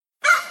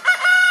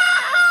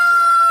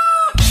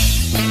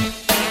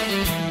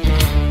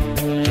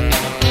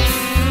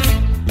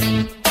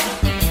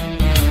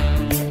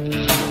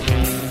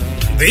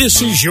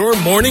This is your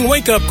morning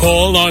wake-up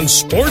call on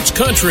Sports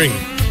Country.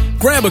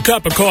 Grab a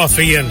cup of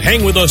coffee and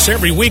hang with us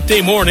every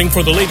weekday morning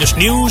for the latest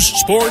news,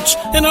 sports,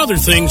 and other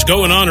things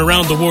going on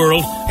around the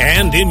world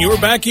and in your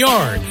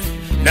backyard.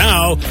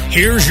 Now,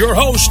 here's your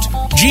host,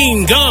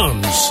 Gene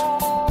Gumbs.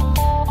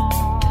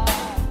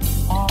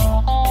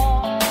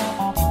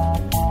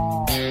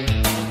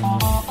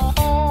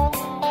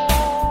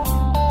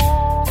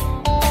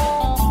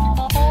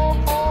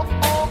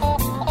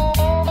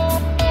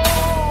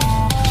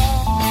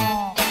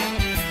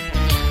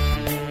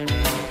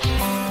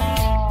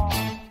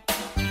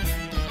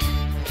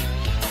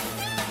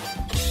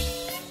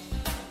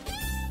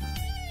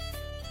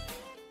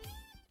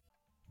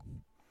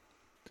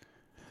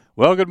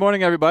 Well, good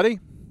morning, everybody.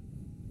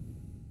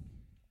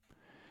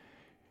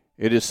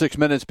 It is 6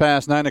 minutes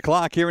past 9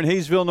 o'clock here in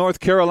Hayesville, North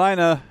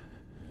Carolina.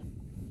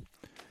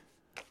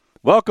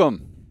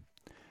 Welcome.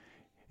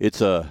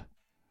 It's a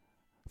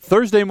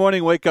Thursday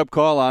morning wake-up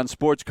call on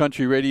Sports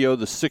Country Radio,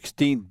 the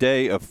 16th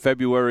day of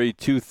February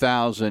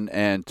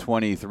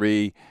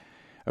 2023.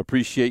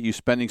 Appreciate you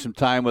spending some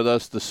time with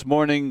us this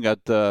morning.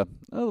 Got a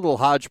little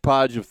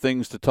hodgepodge of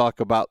things to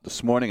talk about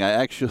this morning. I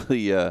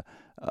actually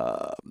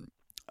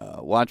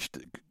watched.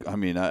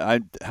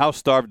 How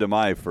starved am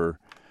I for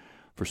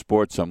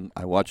sports?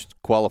 I watched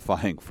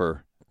qualifying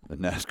for the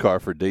NASCAR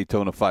for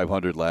Daytona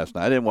 500 last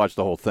night. I didn't watch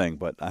the whole thing,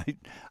 but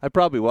I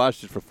probably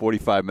watched it for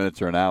 45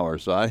 minutes or an hour.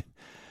 So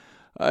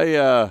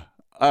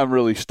I'm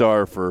really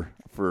starved for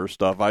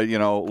stuff. I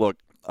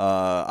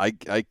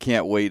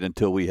can't wait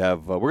until we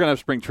have. We're gonna have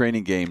spring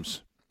training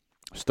games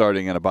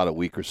starting in about a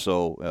week or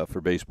so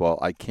for baseball.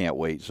 I can't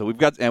wait. So we've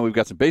got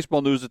some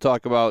baseball news to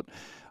talk about.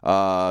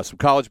 Some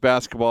college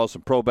basketball,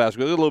 some pro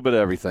basketball, a little bit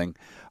of everything.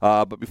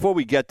 But before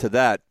we get to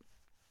that,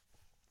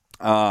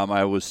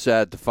 I was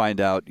sad to find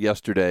out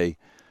yesterday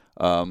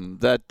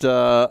that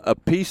a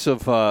piece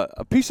of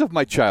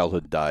my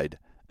childhood died.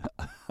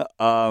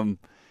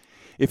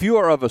 If you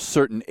are of a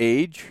certain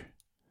age,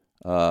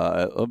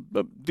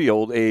 the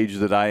old age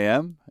that I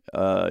am,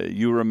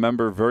 you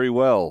remember very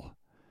well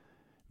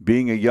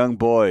being a young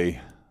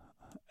boy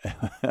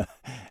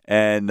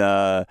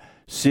and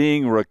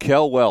seeing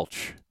Raquel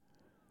Welch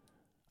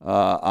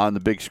on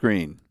the big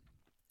screen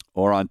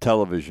or on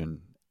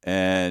television,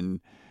 and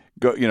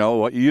you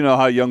know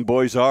how young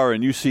boys are,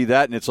 and you see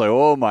that, and it's like,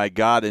 oh my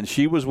God! And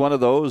she was one of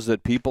those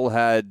that people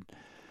had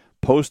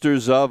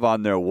posters of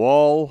on their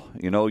wall.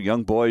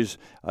 Young boys.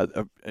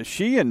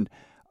 She and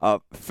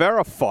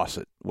Farrah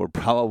Fawcett were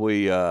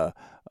probably the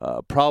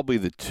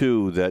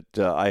two that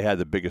I had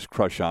the biggest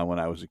crush on when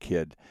I was a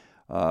kid.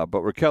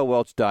 But Raquel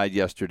Welch died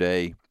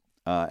yesterday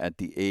at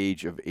the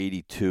age of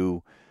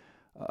 82.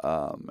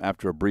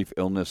 After a brief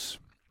illness.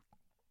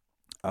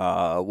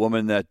 A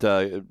woman that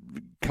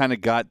kind of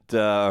got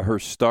her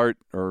start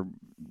or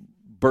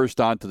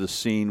burst onto the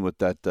scene with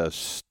that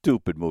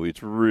stupid movie.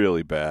 It's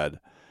really bad.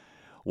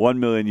 1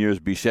 Million Years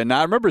BC.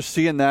 Now, I remember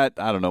seeing that,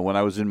 I don't know, when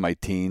I was in my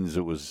teens.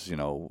 It was,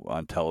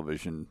 on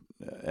television.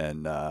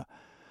 And,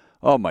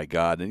 oh, my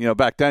God. And,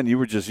 back then,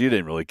 you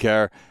didn't really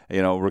care.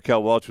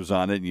 Raquel Welch was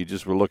on it, and you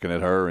just were looking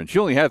at her. And she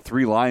only had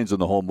 3 lines in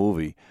the whole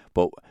movie.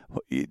 But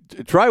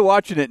try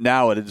watching it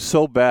now, and it's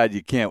so bad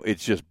you can't.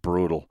 It's just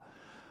brutal.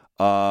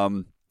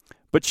 But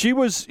she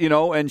was,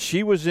 and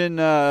she was in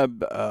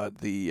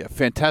the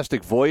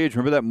Fantastic Voyage.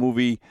 Remember that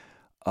movie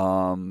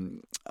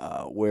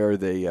where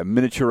they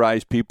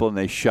miniaturized people and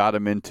they shot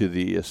them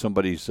into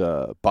somebody's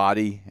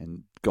body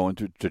and going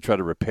to try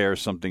to repair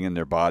something in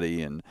their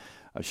body. And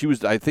she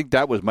was. I think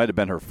that might have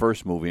been her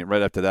first movie. And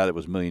right after that, it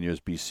was Million Years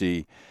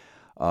BC.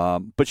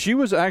 But she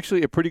was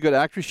actually a pretty good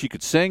actress. She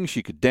could sing.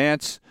 She could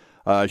dance.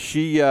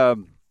 She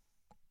won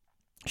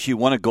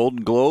a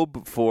Golden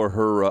Globe for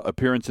her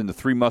appearance in The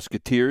Three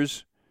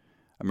Musketeers.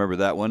 I remember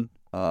that one.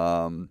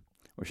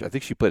 Which I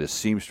think she played a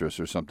seamstress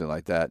or something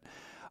like that.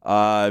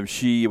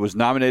 She was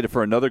nominated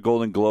for another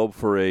Golden Globe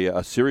for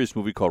a serious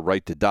movie called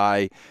Right to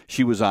Die.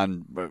 She was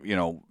on,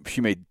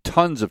 she made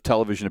tons of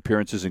television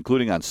appearances,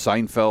 including on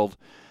Seinfeld.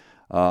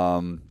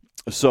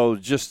 So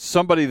just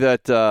somebody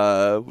that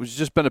was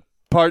just been a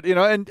part,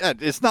 and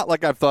it's not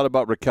like I've thought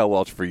about Raquel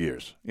Welch for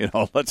years.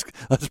 Let's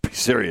be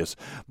serious.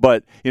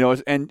 But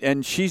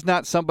and she's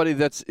not somebody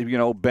that's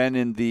been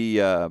in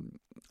the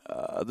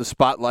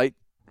spotlight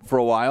for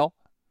a while.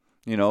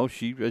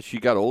 She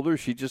got older.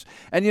 She just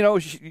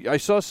I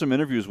saw some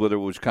interviews with her,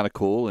 which was kind of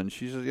cool. And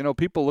she says,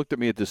 people looked at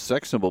me as this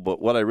sex symbol, but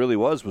what I really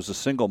was a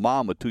single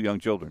mom with 2 young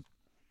children.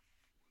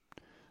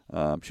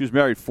 She was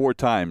married 4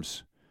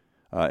 times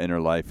in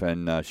her life,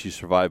 and she's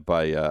survived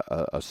by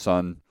a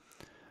son.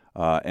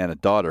 And a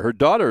daughter. Her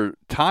daughter,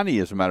 Tani,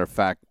 as a matter of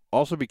fact,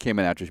 also became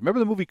an actress. Remember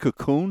the movie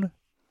Cocoon,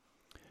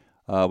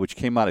 which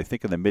came out, I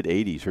think, in the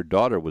mid-'80s? Her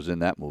daughter was in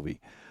that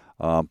movie.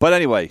 But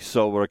anyway,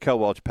 so Raquel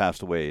Welch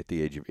passed away at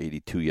the age of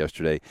 82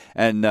 yesterday.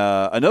 And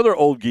another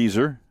old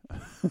geezer,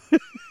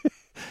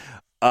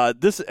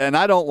 and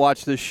I don't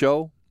watch this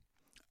show.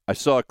 I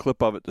saw a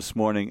clip of it this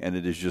morning, and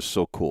it is just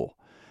so cool.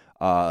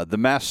 The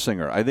Masked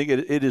Singer. I think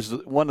it is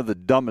one of the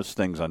dumbest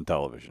things on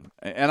television.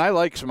 And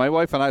my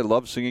wife and I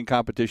love singing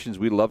competitions.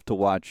 We love to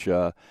watch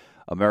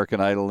American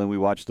Idol, and we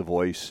watch The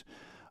Voice.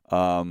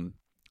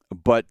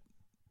 But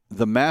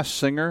The Masked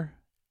Singer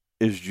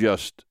is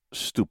just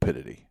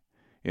stupidity.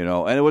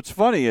 And what's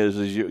funny is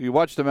you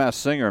watch The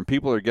Masked Singer and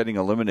people are getting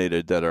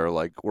eliminated that are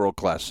like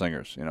world-class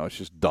singers. It's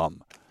just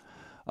dumb.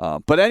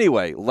 But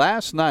anyway,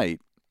 last night,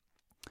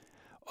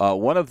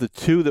 one of the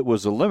two that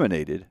was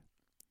eliminated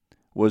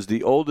was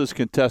the oldest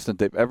contestant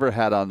they've ever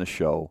had on the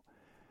show.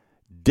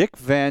 Dick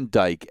Van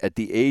Dyke, at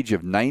the age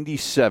of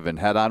 97,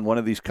 had on one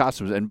of these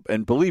costumes.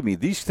 And believe me,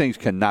 these things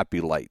cannot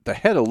be light. The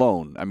head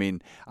alone. I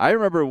mean, I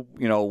remember,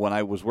 when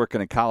I was working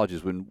in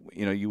colleges when,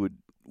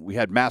 we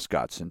had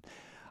mascots. And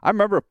I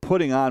remember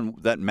putting on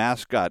that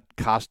mascot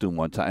costume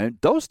one time. And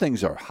those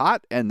things are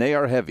hot and they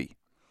are heavy.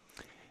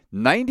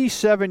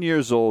 97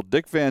 years old,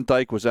 Dick Van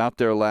Dyke was out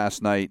there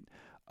last night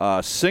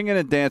singing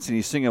and dancing.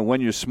 He's singing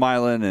When You're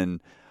Smiling, and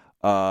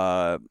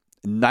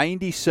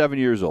 97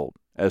 years old,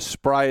 as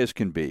spry as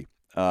can be.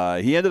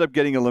 He ended up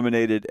getting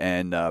eliminated,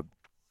 and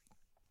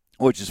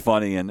which is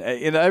funny. And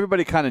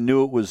everybody kind of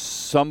knew it was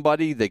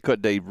somebody.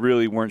 They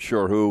really weren't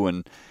sure who,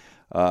 and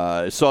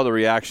saw the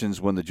reactions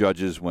when the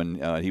judges,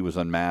 when he was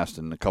unmasked,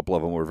 and a couple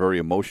of them were very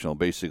emotional,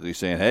 basically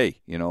saying,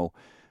 "Hey, you're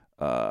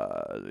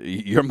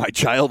my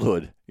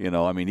childhood."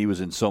 I mean, he was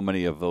in so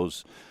many of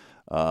those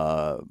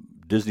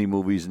Disney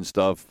movies and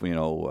stuff,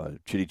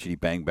 Chitty Chitty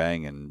Bang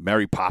Bang and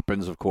Mary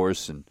Poppins, of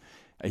course. And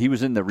he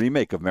was in the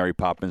remake of Mary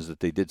Poppins that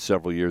they did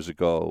several years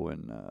ago.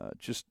 And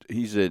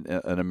he's an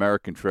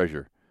American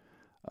treasure.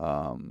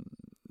 A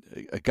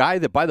guy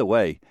that, by the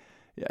way,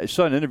 I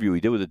saw an interview he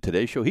did with the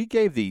Today Show. He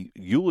gave the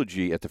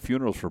eulogy at the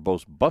funerals for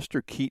both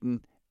Buster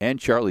Keaton and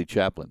Charlie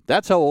Chaplin.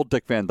 That's how old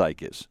Dick Van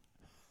Dyke is.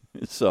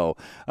 So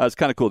it's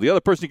kind of cool. The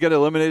other person to get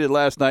eliminated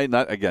last night,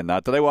 not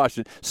that I watched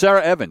it,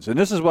 Sarah Evans. And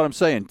this is what I'm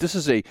saying. This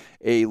is a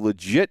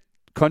legit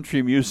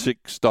country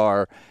music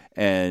star,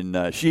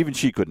 and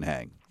she couldn't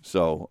hang.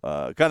 So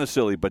kind of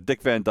silly. But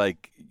Dick Van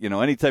Dyke,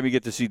 anytime you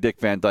get to see Dick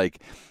Van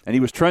Dyke, and he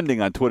was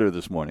trending on Twitter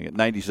this morning at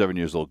 97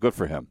 years old. Good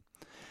for him.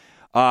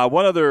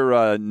 One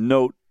other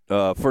note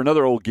for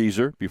another old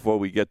geezer before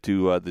we get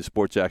to the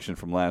sports action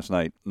from last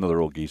night.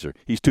 Another old geezer.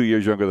 He's 2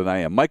 years younger than I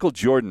am. Michael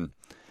Jordan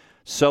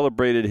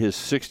celebrated his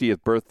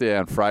 60th birthday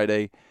on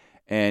Friday,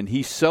 and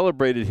he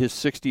celebrated his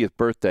 60th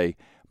birthday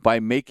by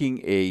making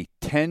a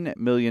 $10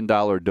 million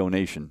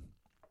donation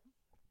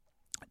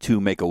to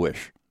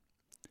Make-A-Wish.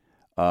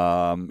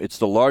 It's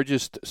the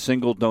largest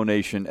single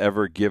donation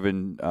ever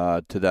given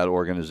to that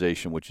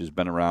organization, which has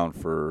been around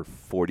for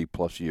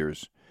 40-plus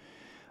years.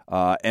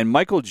 And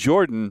Michael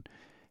Jordan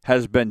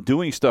has been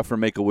doing stuff for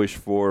Make-A-Wish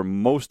for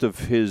most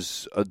of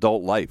his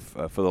adult life,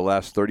 for the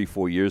last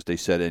 34 years, they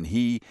said, and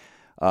he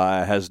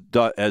has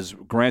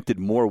granted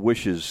more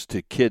wishes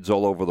to kids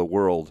all over the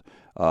world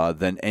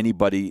than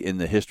anybody in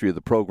the history of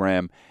the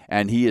program,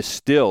 and he is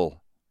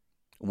still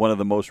one of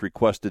the most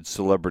requested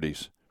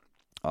celebrities.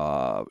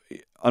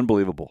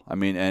 Unbelievable. I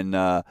mean,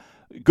 and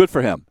good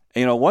for him.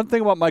 One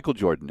thing about Michael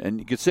Jordan, and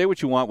you can say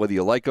what you want, whether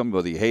you like him,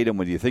 whether you hate him,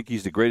 whether you think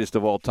he's the greatest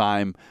of all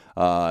time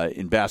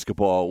in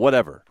basketball,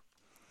 whatever.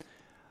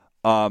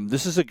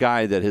 This is a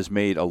guy that has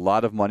made a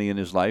lot of money in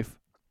his life,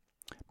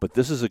 but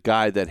this is a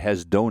guy that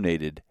has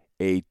donated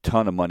a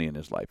ton of money in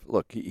his life.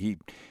 Look, he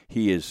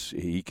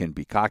can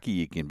be cocky,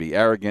 he can be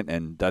arrogant,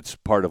 and that's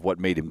part of what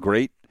made him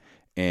great.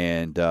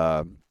 And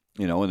and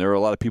there are a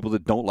lot of people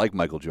that don't like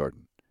Michael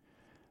Jordan,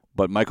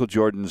 but Michael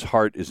Jordan's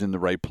heart is in the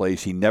right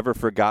place. He never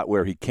forgot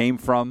where he came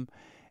from,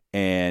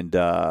 and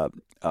 $10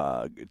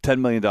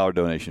 million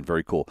donation,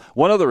 very cool.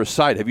 One other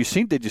aside: did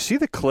you see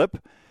the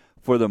clip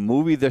for the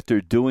movie that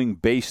they're doing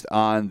based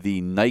on the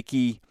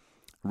Nike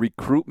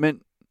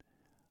recruitment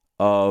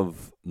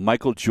of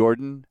Michael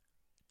Jordan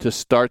to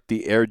start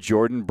the Air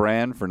Jordan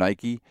brand for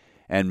Nike?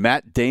 And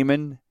Matt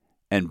Damon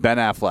and Ben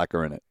Affleck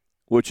are in it,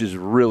 which is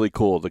really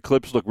cool. The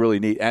clips look really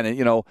neat. And,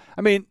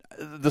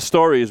 the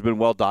story has been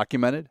well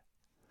documented,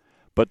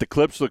 but the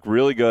clips look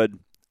really good.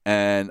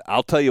 And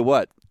I'll tell you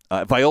what,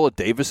 Viola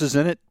Davis is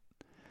in it.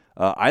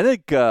 I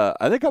think I'm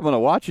going to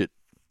watch it.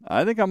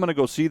 I think I'm going to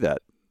go see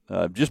that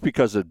just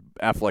because of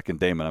Affleck and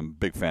Damon. I'm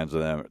big fans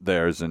of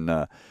theirs. And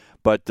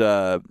but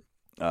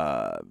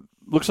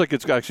looks like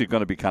it's actually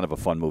going to be kind of a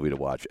fun movie to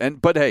watch.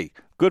 But hey,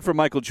 good for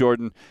Michael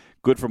Jordan.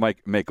 Good for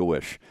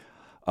Make-A-Wish.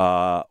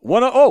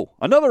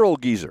 Another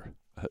old geezer.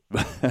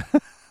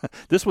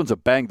 This one's a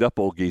banged up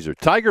old geezer.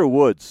 Tiger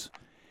Woods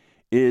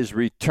is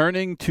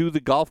returning to the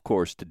golf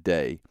course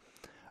today.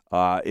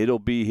 It'll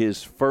be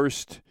his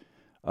first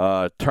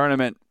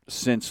tournament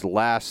since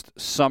last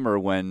summer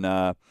when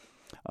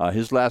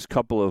his last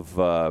couple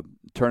of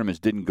tournaments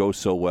didn't go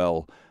so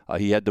well.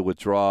 He had to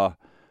withdraw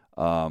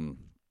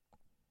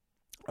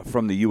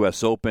from the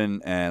U.S.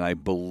 Open, and I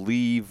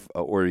believe,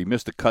 or he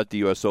missed a cut at the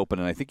U.S. Open,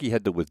 and I think he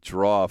had to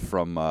withdraw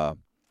from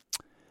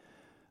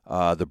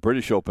the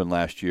British Open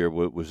last year.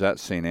 Was at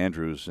St.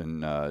 Andrews,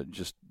 and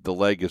just the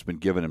leg has been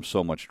giving him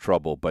so much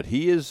trouble. But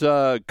he is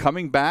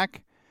coming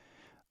back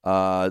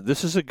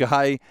This is a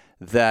guy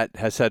that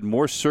has had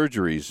more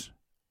surgeries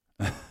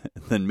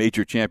than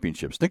major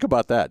championships. Think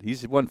about that.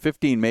 He's won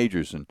 15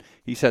 majors, and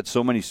he's had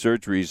so many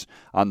surgeries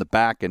on the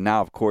back, and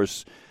now, of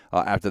course,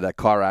 after that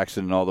car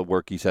accident, all the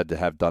work he's had to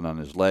have done on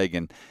his leg,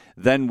 and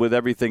then with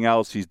everything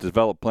else, he's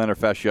developed plantar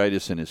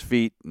fasciitis in his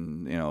feet,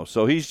 and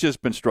so he's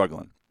just been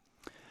struggling.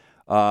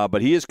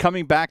 But he is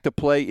coming back to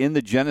play in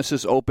the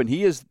Genesis Open.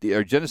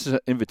 Or Genesis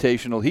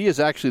Invitational. He is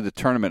actually the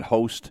tournament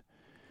host.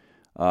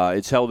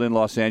 It's held in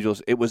Los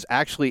Angeles. It was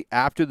actually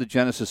after the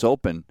Genesis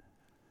Open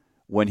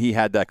when he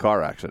had that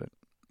car accident.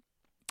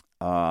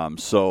 And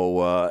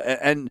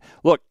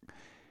look,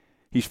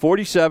 he's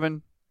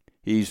 47.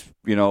 He's,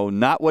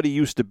 not what he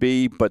used to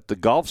be, but the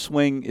golf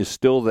swing is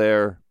still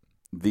there.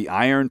 The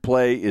iron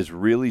play is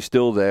really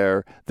still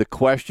there. The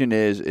question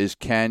is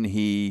can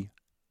he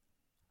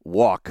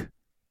walk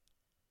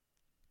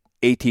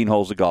 18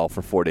 holes of golf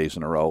for 4 days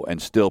in a row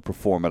and still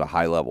perform at a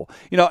high level?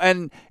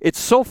 And it's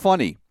so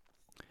funny.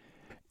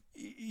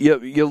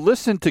 You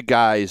listen to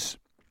guys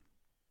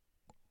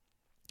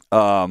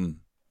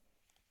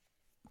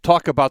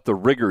talk about the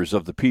rigors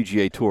of the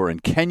PGA Tour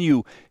and can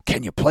you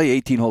play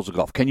 18 holes of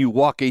golf? Can you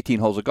walk 18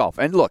 holes of golf?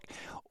 And look,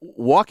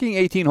 walking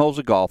 18 holes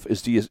of golf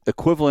is the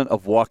equivalent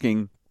of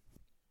walking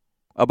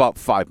about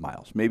 5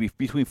 miles, maybe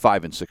between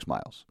 5 and 6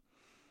 miles.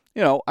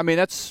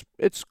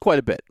 It's quite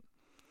a bit.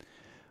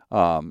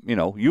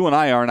 You and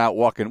I aren't out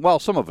walking. Well,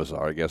 some of us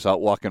are, I guess, out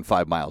walking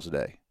 5 miles a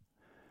day.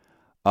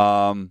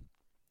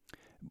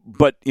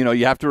 But,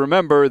 you have to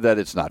remember that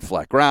it's not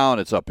flat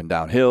ground. It's up and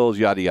down hills,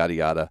 yada, yada,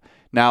 yada.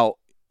 Now,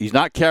 he's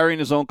not carrying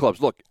his own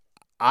clubs. Look,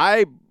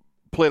 I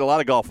played a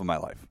lot of golf in my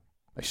life.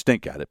 I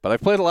stink at it, but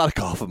I've played a lot of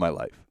golf in my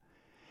life.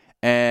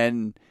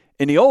 And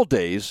in the old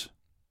days,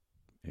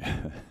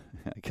 I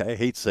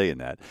hate saying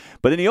that,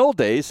 but in the old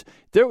days,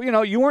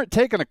 you weren't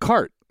taking a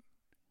cart.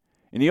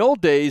 In the old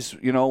days,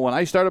 when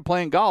I started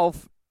playing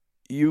golf,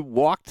 you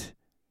walked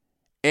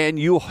and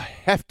you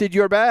hefted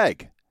your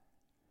bag.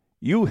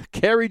 You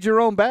carried your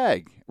own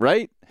bag,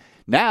 right?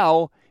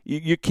 Now,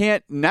 you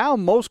can't. Now,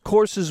 most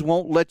courses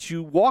won't let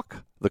you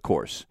walk the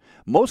course.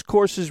 Most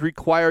courses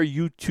require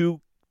you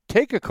to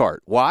take a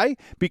cart. Why?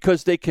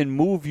 Because they can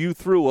move you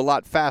through a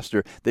lot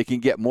faster. They can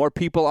get more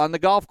people on the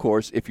golf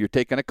course if you're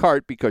taking a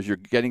cart because you're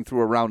getting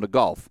through a round of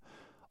golf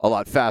a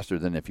lot faster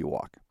than if you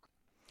walk.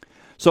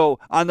 So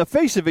on the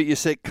face of it, you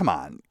say, come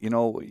on,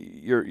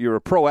 you're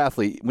a pro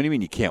athlete. What do you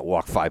mean you can't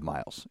walk 5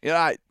 miles?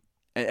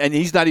 And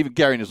he's not even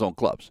carrying his own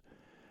clubs.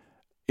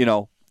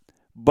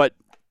 But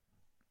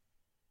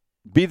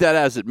be that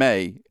as it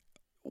may,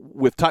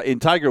 in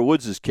Tiger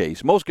Woods'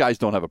 case, most guys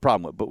don't have a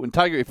problem with it.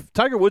 But if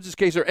Tiger Woods'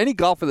 case or any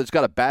golfer that's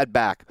got a bad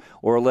back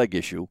or a leg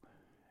issue,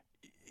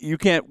 you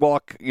can't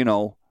walk,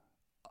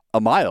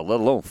 a mile, let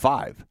alone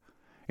 5.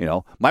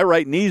 My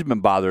right knee's been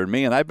bothering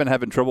me, and I've been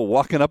having trouble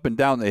walking up and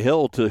down the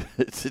hill to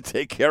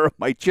take care of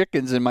my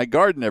chickens in my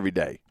garden every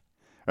day,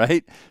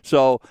 right?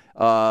 So,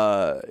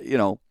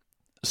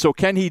 so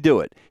can he do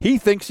it? He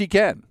thinks he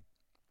can.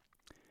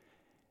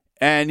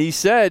 And he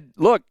said,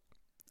 look,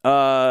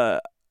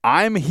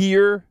 I'm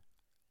here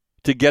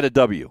to get a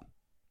W.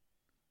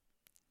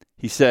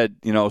 He said,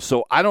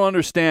 so I don't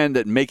understand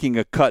that making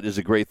a cut is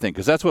a great thing,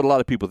 because that's what a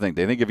lot of people think.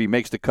 They think if he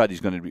makes the cut, he's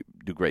going to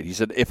do great. He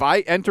said, if I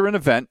enter an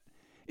event,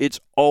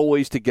 it's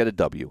always to get a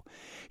W.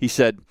 He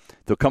said,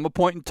 there'll come a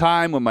point in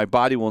time when my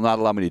body will not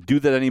allow me to do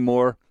that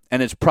anymore,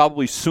 and it's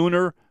probably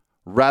sooner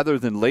rather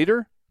than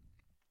later.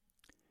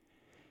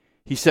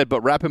 He said,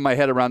 but wrapping my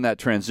head around that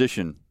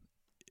transition,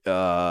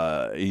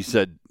 he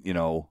said,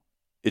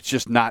 it's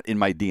just not in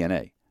my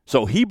DNA.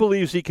 So he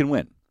believes he can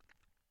win.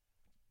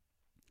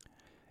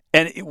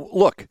 And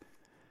look,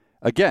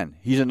 again,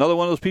 he's another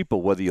one of those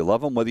people, whether you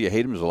love him, whether you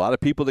hate him. There's a lot of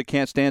people that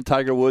can't stand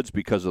Tiger Woods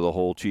because of the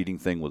whole cheating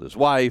thing with his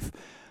wife,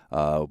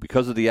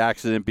 because of the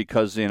accident,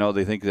 because,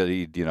 they think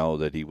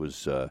that he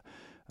was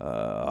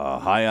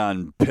high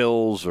on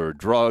pills or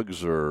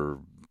drugs or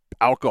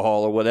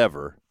alcohol or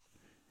whatever.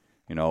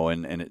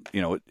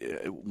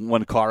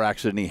 One car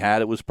accident he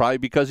had, it was probably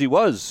because he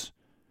was,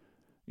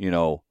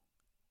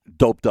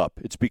 doped up.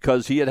 It's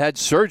because he had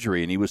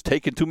surgery and he was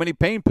taking too many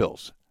pain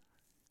pills.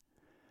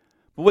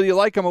 But whether you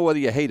like him or whether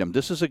you hate him,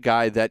 this is a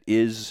guy that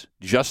is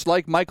just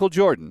like Michael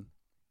Jordan.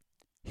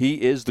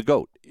 He is the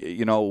GOAT.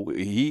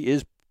 He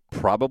is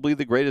probably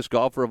the greatest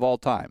golfer of all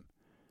time.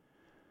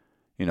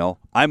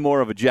 I'm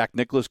more of a Jack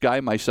Nicklaus guy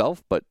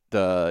myself, but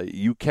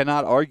you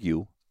cannot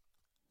argue.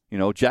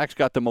 Jack's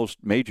got the most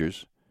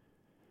majors.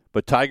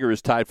 But Tiger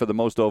is tied for the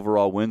most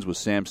overall wins with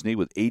Sam Snead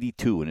with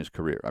 82 in his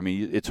career. I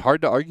mean, it's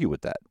hard to argue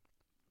with that.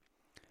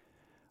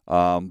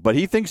 But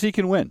he thinks he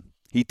can win.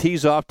 He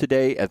tees off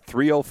today at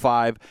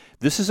 3:05.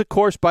 This is a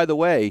course, by the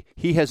way,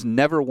 he has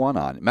never won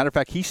on. Matter of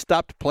fact, he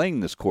stopped playing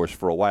this course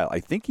for a while. I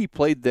think he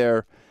played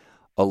there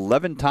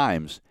 11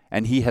 times,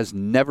 and he has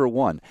never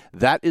won.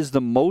 That is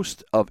the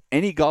most of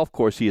any golf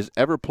course he has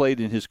ever played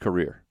in his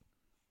career.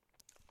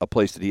 A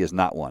place that he has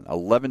not won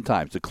 11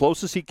 times. The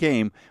closest he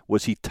came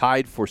was he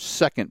tied for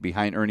second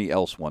behind Ernie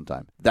Els one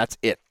time. That's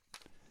it.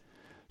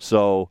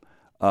 So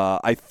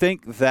I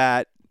think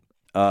that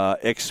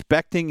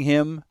expecting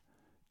him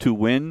to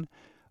win,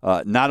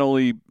 not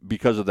only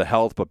because of the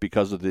health, but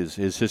because of his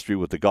history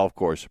with the golf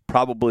course.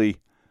 Probably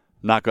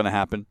not going to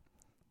happen.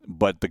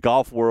 But the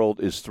golf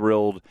world is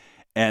thrilled,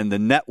 and the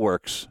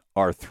networks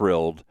are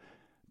thrilled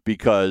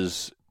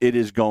because it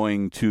is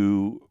going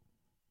to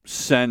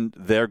send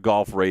their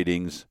golf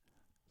ratings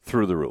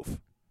through the roof.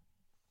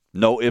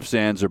 No ifs,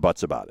 ands, or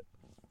buts about it.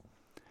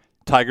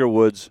 Tiger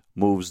Woods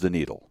moves the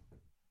needle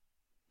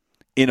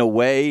in a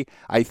way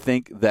I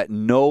think that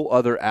no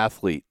other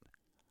athlete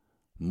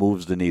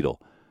moves the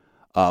needle.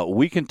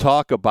 We can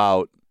talk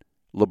about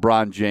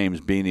LeBron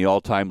James being the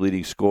all-time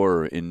leading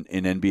scorer in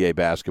NBA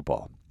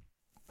basketball,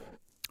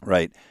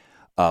 right?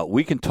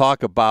 We can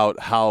talk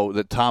about how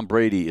that Tom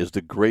Brady is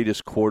the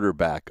greatest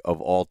quarterback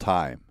of all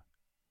time.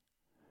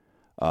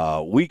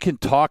 We can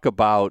talk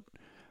about,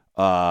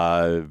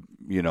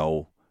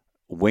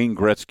 Wayne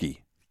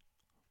Gretzky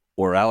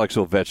or Alex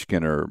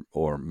Ovechkin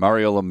or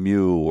Mario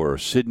Lemieux or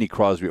Sidney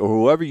Crosby or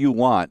whoever you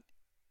want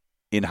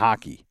in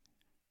hockey.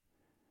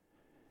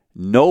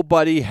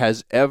 Nobody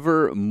has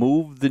ever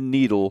moved the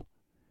needle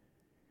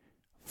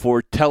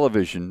for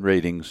television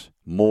ratings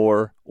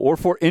more or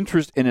for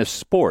interest in a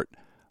sport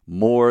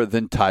more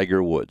than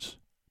Tiger Woods,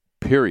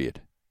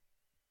 period.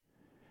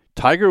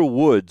 Tiger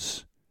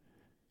Woods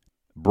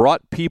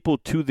brought people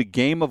to the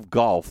game of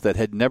golf that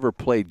had never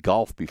played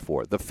golf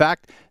before. The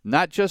fact,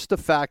 not just the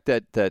fact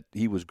that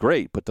he was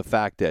great, but the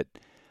fact that,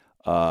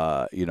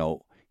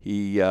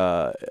 he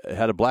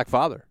had a black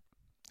father.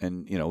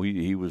 And,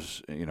 he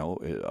was,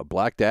 a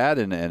black dad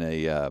and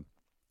a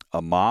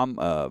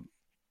mom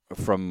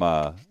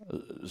from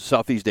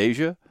Southeast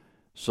Asia.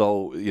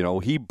 So,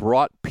 he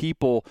brought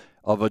people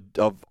of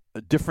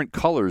different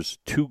colors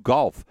to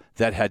golf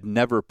that had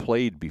never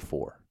played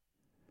before.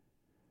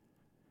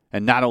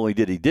 And not only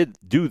did he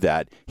do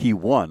that, he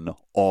won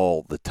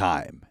all the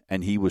time.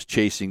 And he was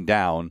chasing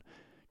down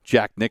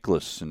Jack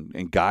Nicklaus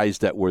and guys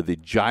that were the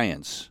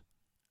giants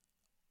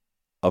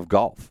of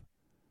golf.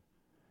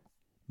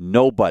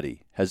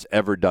 Nobody has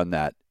ever done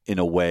that in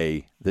a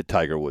way that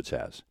Tiger Woods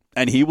has.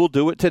 And he will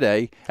do it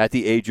today at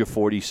the age of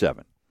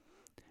 47.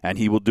 And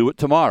he will do it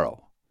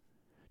tomorrow.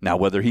 Now,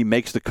 whether he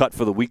makes the cut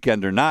for the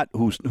weekend or not,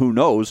 who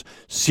knows?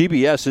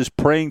 CBS is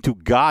praying to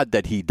God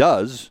that he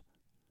does,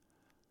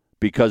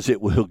 because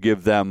it will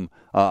give them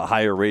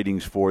higher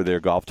ratings for their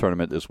golf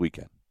tournament this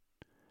weekend.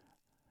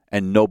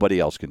 And nobody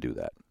else can do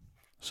that.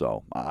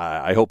 So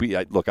I hope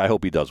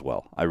he does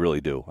well. I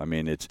really do. I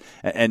mean, it's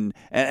and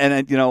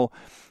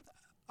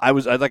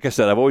like I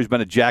said, I've always been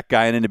a Jack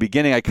guy, and in the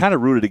beginning I kind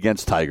of rooted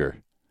against Tiger.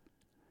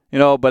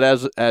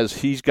 But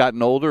as he's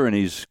gotten older and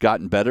he's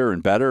gotten better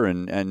and better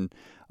and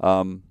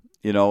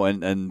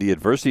the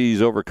adversity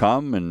he's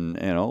overcome, and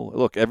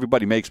look,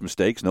 everybody makes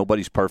mistakes.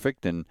 Nobody's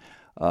perfect, and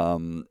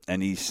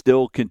he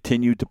still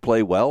continued to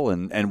play well.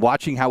 And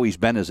watching how he's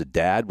been as a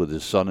dad with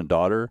his son and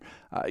daughter,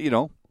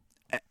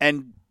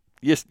 and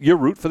yes, you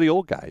root for the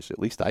old guys. At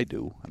least I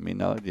do. I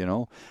mean,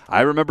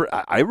 I remember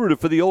I rooted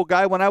for the old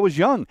guy when I was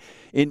young.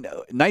 In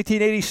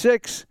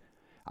 1986,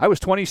 I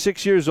was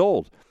 26 years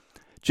old.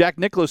 Jack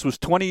Nicklaus was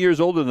 20 years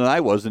older than I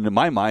was, and in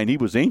my mind, he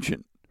was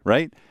ancient,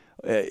 right?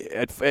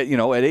 At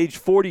age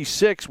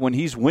 46, when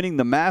he's winning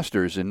the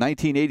Masters in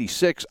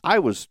 1986, I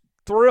was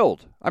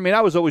thrilled. I mean,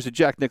 I was always a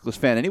Jack Nicklaus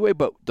fan anyway,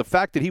 but the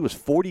fact that he was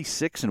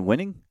 46 and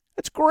winning,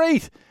 that's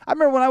great. I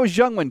remember when I was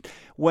young,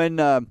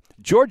 when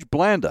George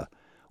Blanda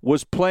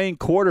was playing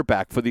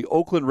quarterback for the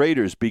Oakland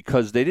Raiders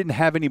because they didn't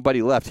have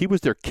anybody left. He was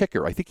their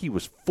kicker. I think he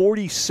was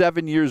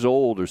 47 years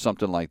old or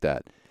something like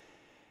that.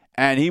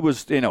 And he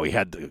was, he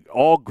had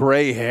all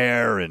gray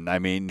hair and,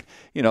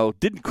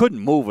 couldn't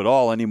move at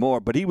all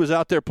anymore. But he was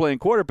out there playing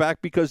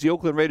quarterback because the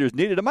Oakland Raiders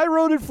needed him. I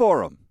rooted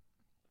for him.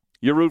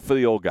 You root for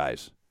the old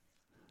guys.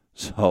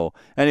 So,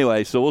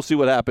 anyway, we'll see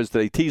what happens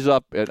today. Tees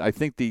up, I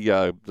think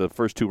the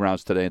first two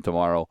rounds today and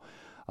tomorrow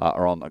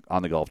are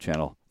on the Golf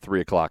Channel,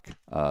 3 o'clock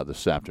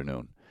this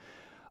afternoon.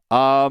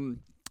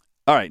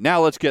 All right,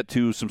 now let's get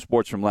to some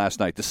sports from last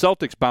night. The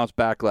Celtics bounced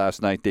back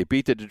last night. They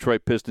beat the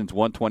Detroit Pistons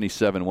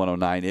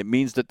 127-109. It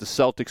means that the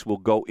Celtics will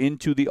go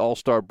into the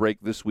All-Star break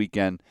this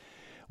weekend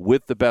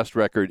with the best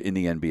record in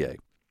the NBA.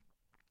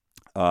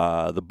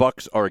 The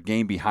Bucks are a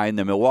game behind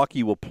them.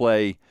 Milwaukee will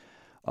play,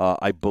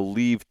 I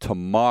believe,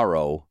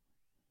 tomorrow,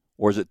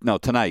 or is it? No,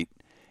 tonight.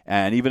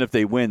 And even if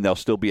they win, they'll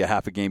still be a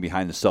half a game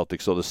behind the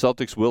Celtics. So the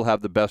Celtics will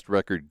have the best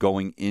record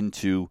going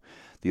into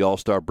the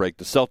All-Star break.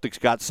 The Celtics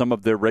got some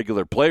of their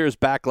regular players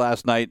back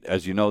last night.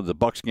 As you know, the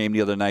Bucks game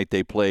the other night,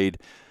 they played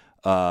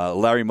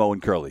Larry, Moe,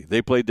 and Curley.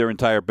 They played their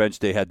entire bench.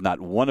 They had not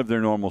one of their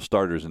normal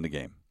starters in the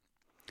game.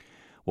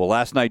 Well,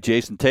 last night,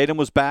 Jason Tatum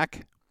was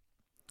back.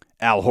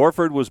 Al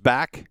Horford was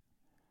back.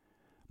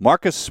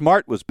 Marcus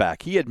Smart was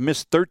back. He had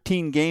missed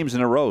 13 games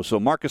in a row,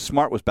 so Marcus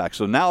Smart was back.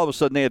 So now all of a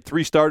sudden they had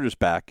three starters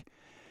back.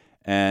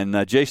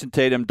 And Jason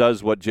Tatum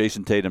does what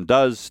Jason Tatum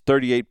does,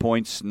 38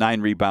 points,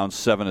 9 rebounds,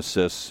 7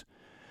 assists.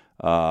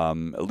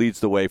 Leads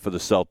the way for the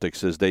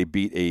Celtics as they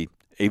beat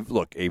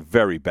a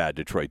very bad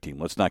Detroit team.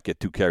 Let's not get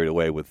too carried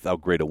away with how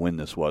great a win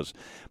this was.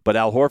 But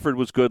Al Horford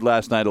was good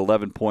last night,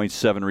 11 points,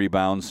 7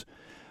 rebounds.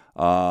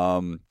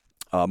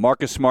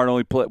 Marcus Smart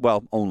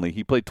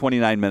he played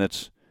 29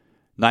 minutes,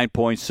 9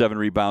 points, 7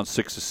 rebounds,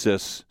 6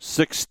 assists,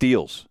 6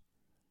 steals.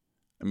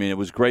 I mean, it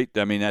was great.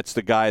 I mean, that's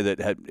the guy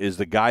that is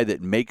the guy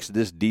that makes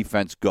this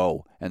defense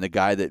go and the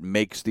guy that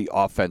makes the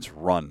offense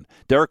run.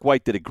 Derek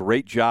White did a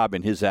great job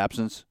in his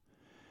absence,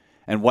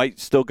 and White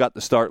still got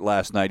the start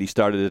last night. He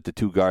started at the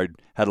 2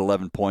 guard, had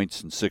 11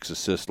 points and 6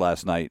 assists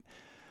last night.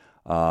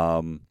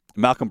 Malcolm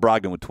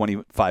Brogdon with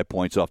 25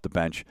 points off the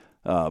bench.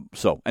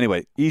 So,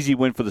 anyway, easy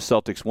win for the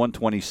Celtics,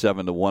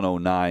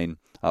 127-109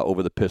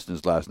 over the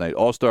Pistons last night.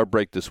 All-Star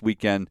break this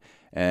weekend,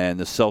 and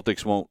the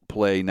Celtics won't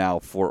play now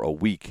for a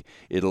week.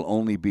 It'll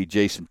only be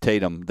Jason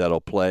Tatum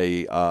that'll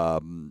play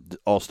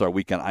All-Star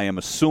weekend. I am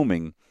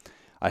assuming,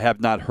 I have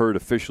not heard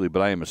officially,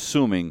 but I am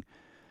assuming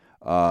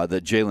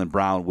that Jaylen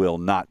Brown will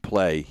not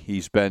play.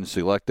 He's been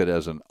selected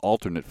as an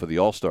alternate for the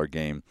All-Star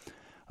game,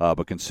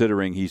 but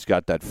considering he's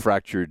got that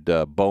fractured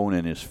bone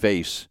in his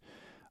face,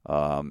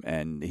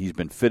 and he's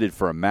been fitted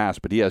for a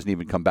mask, but he hasn't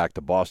even come back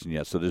to Boston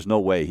yet, so there's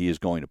no way he is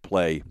going to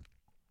play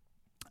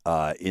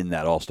in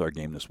that All-Star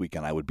game this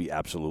weekend. I would be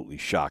absolutely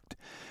shocked.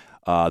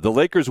 The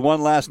Lakers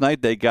won last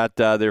night. They got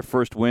their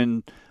first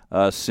win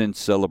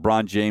since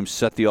LeBron James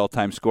set the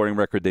all-time scoring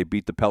record. They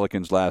beat the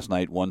Pelicans last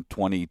night,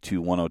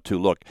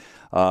 120-102. Look,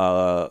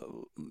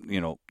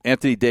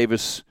 Anthony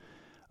Davis,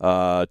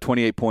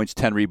 28 points,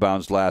 10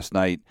 rebounds last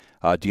night.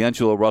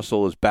 D'Angelo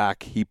Russell is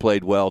back. He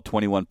played well,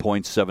 21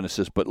 points, 7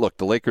 assists. But look,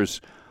 the Lakers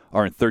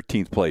are in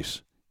 13th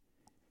place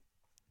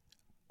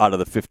out of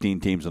the 15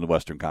 teams in the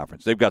Western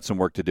Conference. They've got some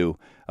work to do.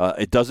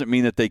 It doesn't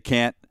mean that they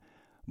can't,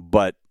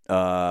 but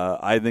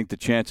I think the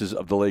chances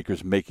of the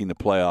Lakers making the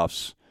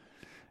playoffs,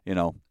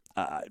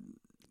 I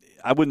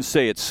wouldn't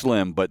say it's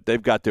slim, but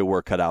they've got their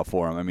work cut out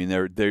for them. I mean,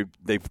 they've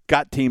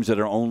got teams that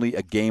are only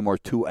a game or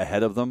two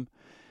ahead of them,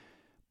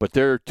 but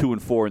they're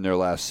 2-4 in their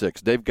last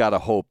 6. They've got to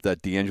hope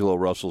that D'Angelo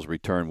Russell's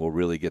return will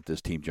really get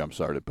this team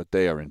jump-started, but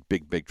they are in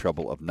big, big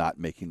trouble of not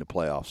making the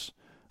playoffs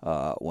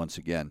once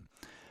again.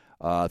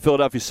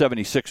 Philadelphia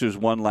 76ers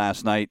won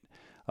last night.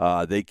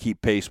 They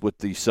keep pace with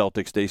the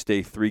Celtics. They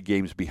stay 3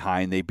 games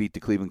behind. They beat the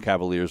Cleveland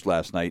Cavaliers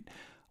last night,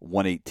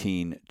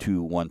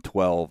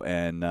 118-112.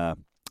 And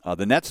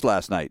the Nets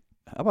last night,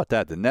 how about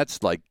that? The Nets,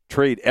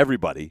 trade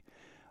everybody,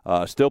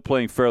 still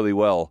playing fairly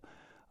well.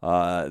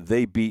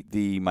 They beat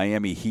the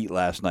Miami Heat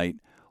last night,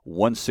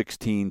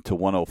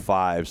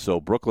 116-105. So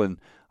Brooklyn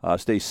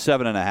stays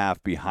 7.5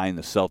 behind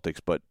the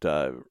Celtics. But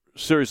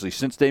seriously,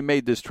 since they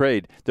made this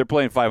trade, they're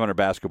playing 500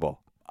 basketball.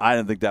 I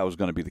didn't think that was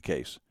going to be the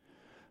case.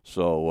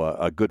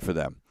 So good for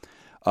them.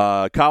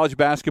 College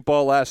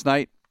basketball last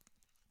night,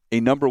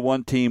 a number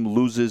 1 team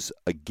loses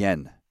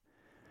again.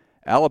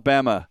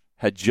 Alabama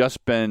had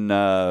just been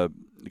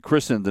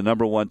christened the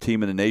number 1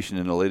 team in the nation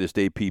in the latest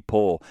AP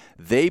poll.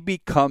 They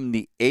become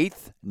the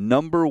 8th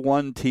number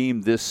 1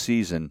 team this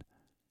season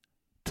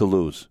to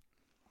lose.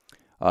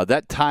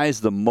 That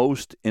ties the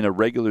most in a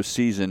regular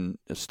season,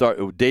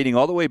 dating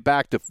all the way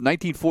back to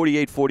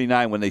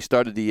 1948-49 when they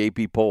started the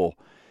AP poll.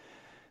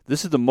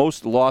 This is the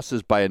most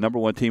losses by a number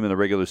 1 team in the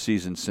regular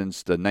season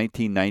since the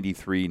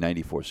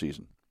 1993-94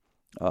 season.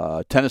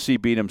 Tennessee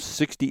beat them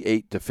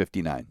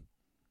 68-59.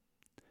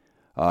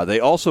 They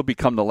also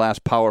become the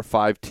last Power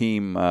 5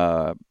 team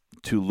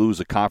to lose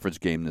a conference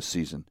game this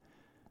season.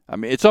 I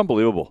mean, it's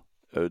unbelievable.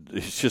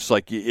 It's just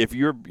like if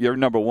you're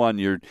number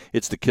 1,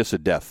 it's the kiss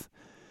of death.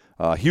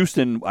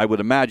 Houston, I would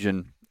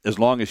imagine, as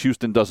long as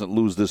Houston doesn't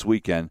lose this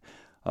weekend,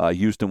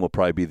 Houston will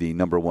probably be the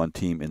number 1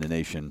 team in the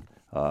nation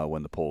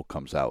when the poll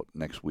comes out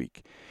next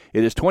week.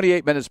 It is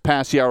 28 minutes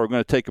past the hour. We're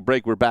going to take a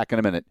break. We're back in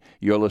a minute.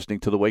 You're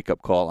listening to the Wake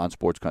Up Call on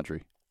Sports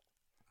Country.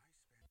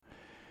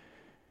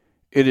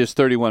 It is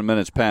 31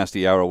 minutes past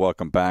the hour.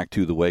 Welcome back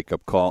to the Wake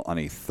Up Call on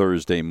a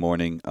Thursday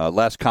morning.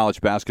 Last college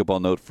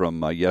basketball note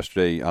from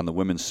yesterday on the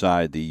women's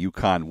side. The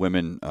UConn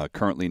women,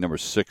 currently number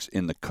 6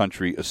 in the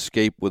country,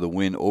 escaped with a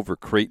win over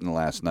Creighton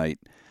last night.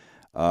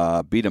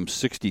 Beat them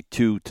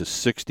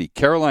 62-60.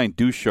 Caroline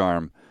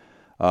Ducharme,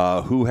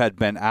 who had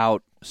been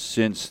out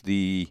since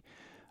the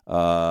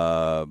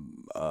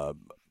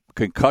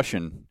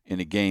concussion in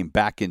a game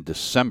back in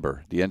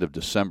December, the end of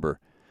December,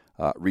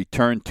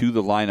 returned to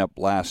the lineup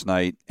last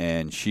night,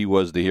 and she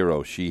was the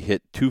hero. She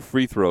hit 2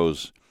 free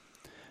throws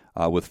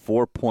with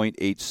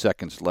 4.8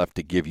 seconds left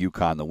to give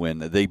UConn the win.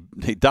 They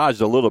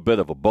dodged a little bit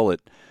of a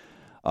bullet.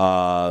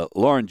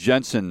 Lauren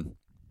Jensen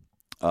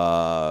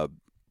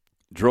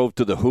drove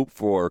to the hoop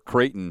for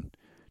Creighton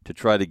to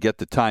try to get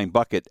the tying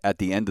bucket at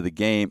the end of the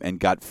game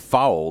and got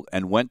fouled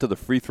and went to the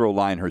free throw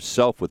line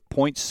herself with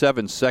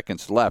 0.7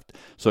 seconds left.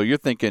 So you're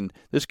thinking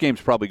this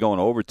game's probably going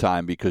to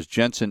overtime because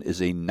Jensen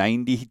is a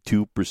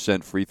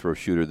 92% free throw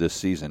shooter this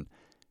season.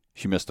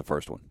 She missed the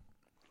first one.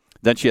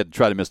 Then she had to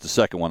try to miss the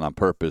second one on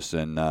purpose,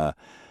 and then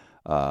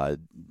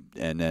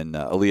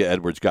Aaliyah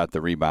Edwards got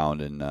the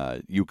rebound, and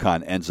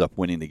UConn ends up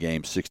winning the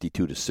game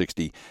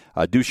 62-60.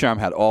 Ducharme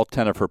had all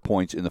 10 of her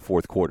points in the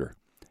fourth quarter.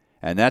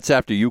 And that's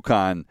after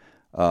UConn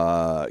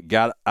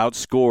got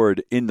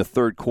outscored in the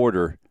third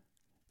quarter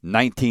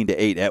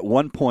 19-8. At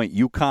one point,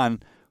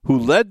 UConn, who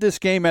led this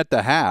game at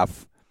the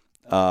half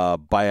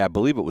by, I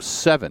believe it was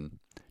 7,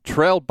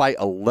 trailed by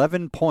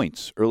 11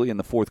 points early in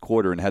the fourth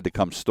quarter and had to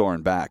come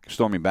storming back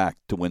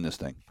to win this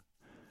thing.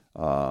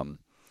 And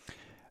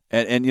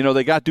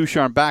they got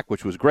Ducharme back,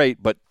 which was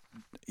great, but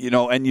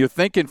and you're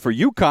thinking for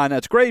UConn,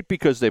 that's great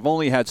because they've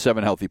only had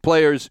 7 healthy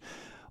players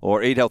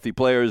or 8 healthy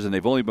players, and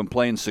they've only been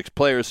playing 6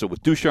 players. So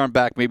with Ducharme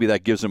back, maybe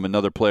that gives them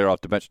another player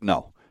off the bench.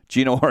 No,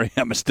 Gino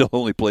Auriemma still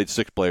only played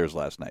 6 players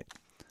last night.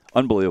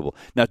 Unbelievable.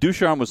 Now,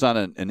 Ducharme was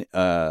on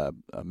a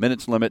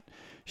minutes limit.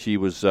 She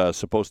was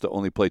supposed to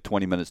only play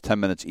 20 minutes, 10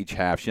 minutes each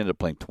half. She ended up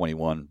playing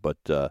 21. But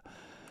good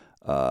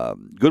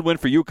win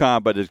for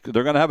UConn, but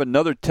they're going to have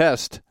another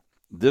test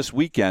this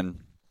weekend.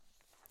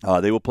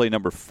 They will play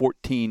number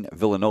 14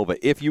 Villanova.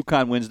 If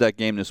UConn wins that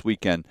game this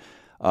weekend,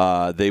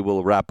 they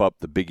will wrap up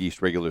the Big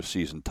East regular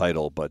season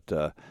title. But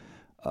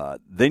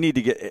they need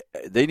AZ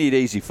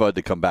Fudd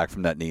to come back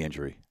from that knee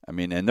injury. I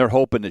mean, and they're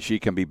hoping that she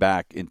can be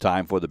back in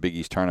time for the Big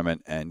East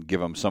tournament and give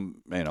them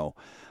some,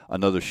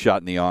 another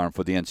shot in the arm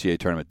for the NCAA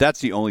tournament. That's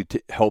the only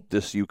hope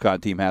this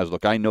UConn team has.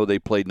 Look, I know they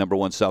played number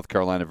 1 South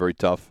Carolina very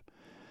tough,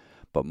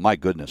 but my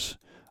goodness.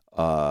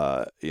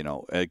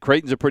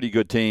 Creighton's a pretty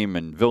good team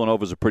and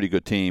Villanova's a pretty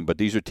good team, but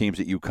these are teams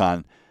that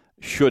UConn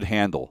should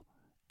handle.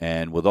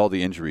 And with all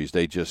the injuries,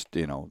 they just,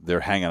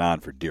 they're hanging on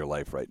for dear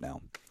life right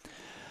now.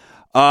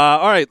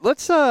 All right,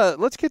 let's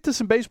get to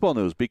some baseball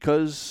news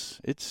because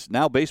it's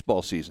now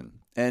baseball season.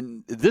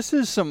 And this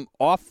is some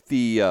off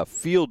the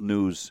field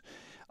news.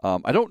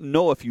 I don't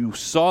know if you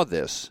saw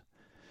this,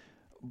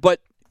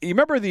 but you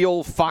remember the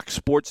old Fox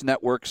Sports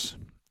networks?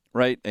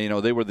 Right?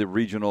 And, they were the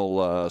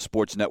regional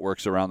sports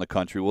networks around the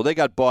country. Well, they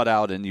got bought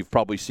out, and you've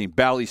probably seen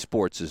Bally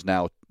Sports has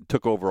now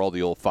took over all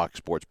the old Fox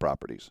Sports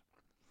properties.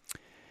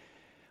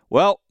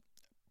 Well,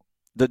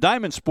 the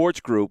Diamond Sports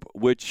Group,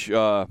 which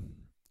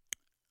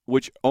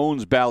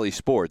owns Bally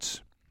Sports,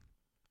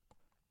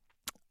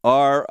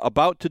 are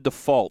about to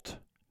default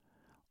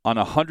on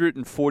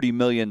 $140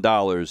 million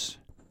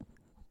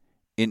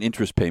in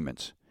interest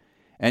payments.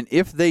 And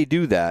if they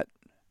do that,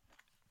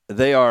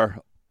 they are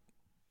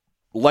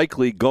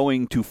likely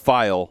going to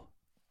file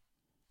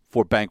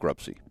for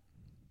bankruptcy.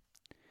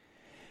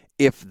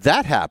 If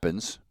that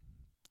happens,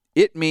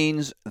 it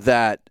means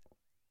that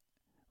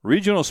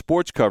regional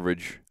sports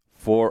coverage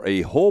for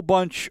a whole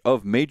bunch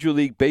of Major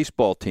League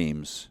Baseball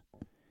teams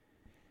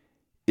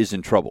is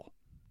in trouble.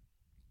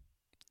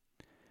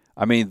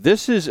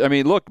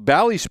 Look,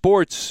 Bally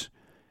Sports,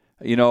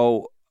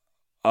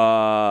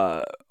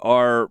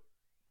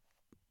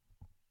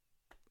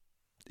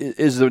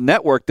 is the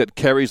network that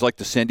carries like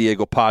the San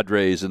Diego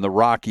Padres and the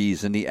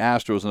Rockies and the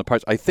Astros and the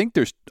Pirates. I think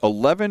there's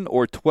 11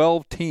 or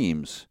 12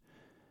 teams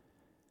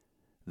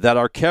that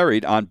are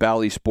carried on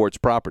Bally Sports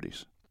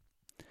properties.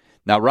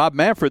 Now, Rob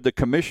Manfred, the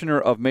commissioner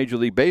of Major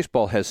League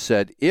Baseball, has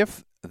said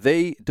if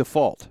they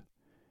default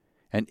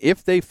and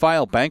if they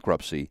file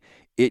bankruptcy,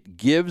 it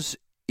gives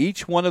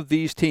each one of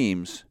these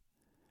teams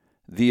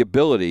the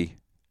ability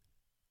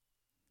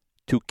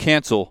to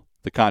cancel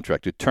the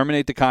contract, to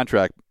terminate the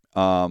contract,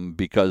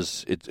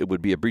 because it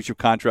would be a breach of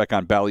contract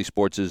on Bally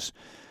Sports'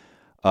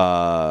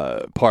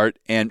 part.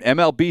 And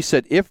MLB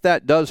said if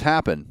that does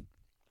happen,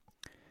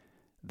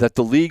 that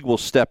the league will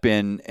step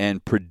in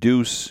and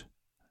produce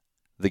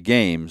the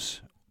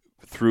games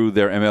through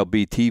their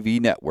MLB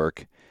TV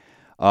network,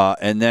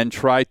 and then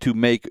try to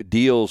make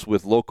deals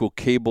with local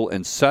cable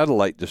and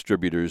satellite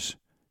distributors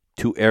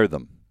to air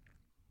them.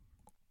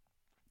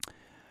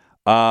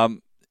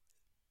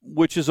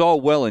 Which is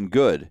all well and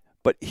good.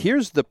 But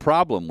here's the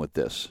problem with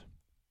this.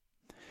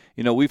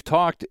 We've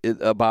talked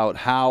about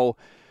how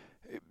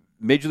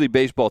Major League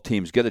Baseball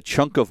teams get a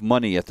chunk of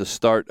money at the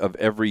start of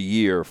every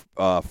year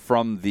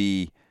from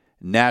the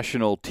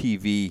national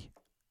TV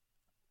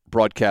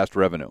broadcast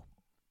revenue.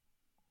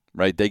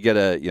 Right? They get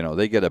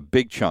a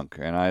big chunk,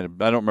 and I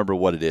don't remember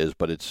what it is,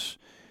 but it's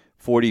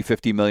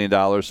 $40-50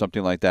 million,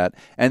 something like that.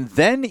 And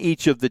then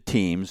each of the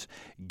teams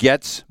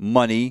gets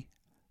money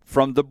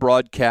from the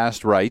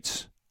broadcast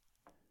rights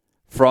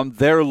from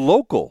their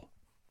local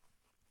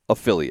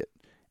affiliate.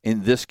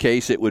 In this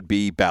case, it would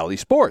be Bally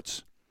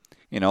Sports.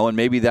 And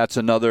maybe that's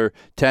another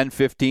 $10,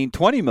 $15,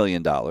 $20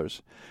 million.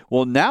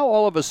 Well, now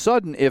all of a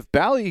sudden, if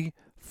Bally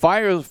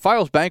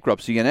files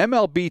bankruptcy and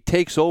MLB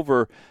takes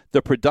over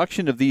the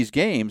production of these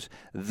games,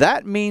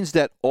 that means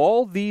that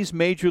all these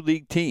major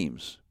league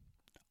teams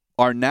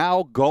are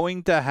now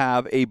going to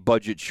have a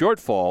budget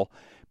shortfall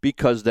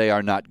because they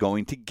are not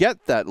going to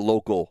get that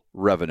local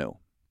revenue.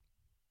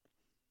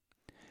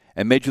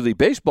 And Major League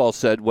Baseball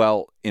said,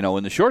 well, in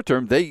the short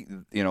term, they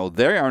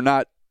are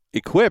not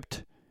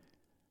equipped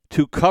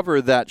to cover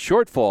that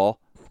shortfall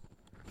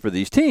for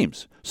these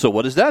teams. So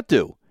what does that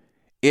do?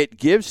 It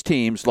gives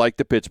teams like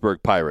the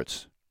Pittsburgh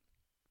Pirates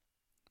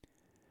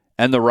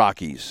and the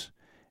Rockies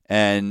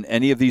and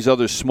any of these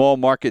other small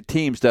market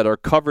teams that are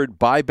covered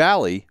by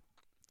Bally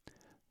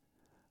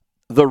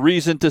the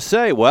reason to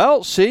say,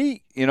 well,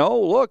 see,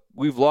 look,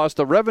 we've lost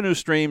a revenue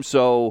stream,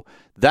 so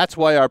that's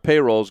why our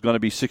payroll is going to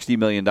be $60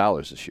 million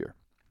this year.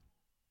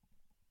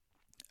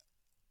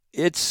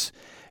 It's,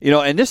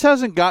 and this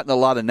hasn't gotten a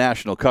lot of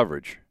national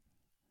coverage,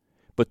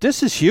 but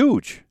this is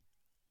huge.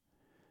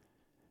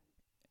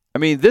 I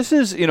mean, this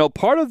is,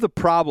 part of the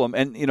problem,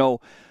 and,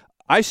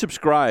 I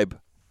subscribe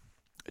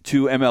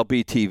to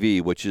MLB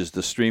TV, which is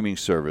the streaming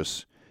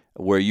service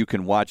where you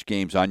can watch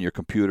games on your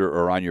computer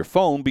or on your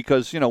phone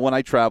because, when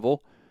I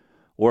travel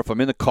or if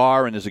I'm in the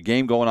car and there's a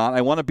game going on,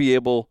 I want to be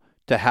able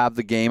to have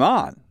the game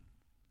on.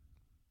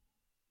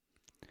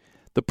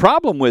 The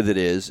problem with it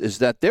is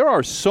that there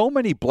are so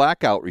many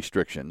blackout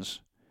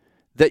restrictions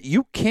that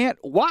you can't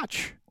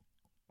watch.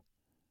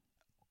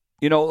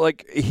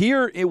 Like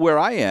here where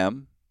I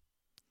am,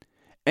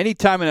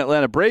 anytime an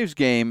Atlanta Braves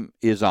game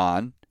is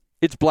on,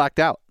 it's blacked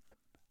out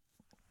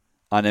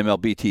on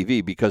MLB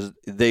TV because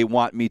they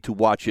want me to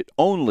watch it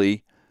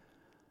only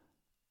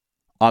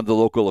on the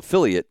local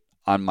affiliate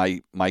on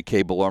my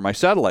cable or my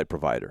satellite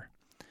provider.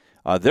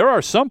 There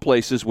are some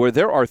places where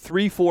there are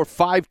 3, 4,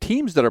 5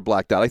 teams that are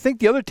blacked out. I think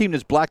the other team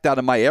that's blacked out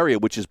in my area,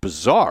 which is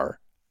bizarre,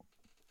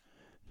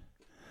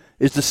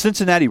 is the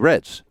Cincinnati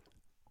Reds.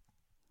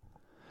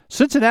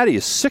 Cincinnati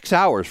is 6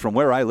 hours from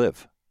where I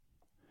live,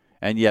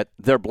 and yet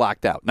they're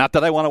blacked out. Not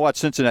that I want to watch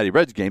Cincinnati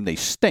Reds game. They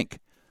stink.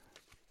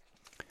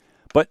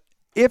 But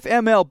if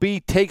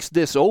MLB takes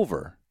this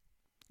over,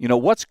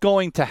 what's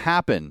going to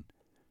happen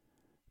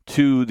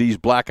to these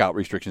blackout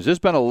restrictions? There's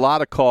been a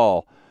lot of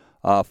call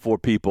from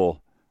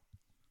people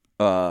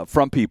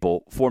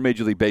for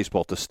Major League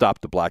Baseball to stop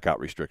the blackout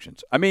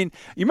restrictions. I mean,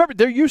 you remember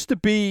there used to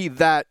be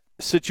that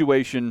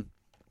situation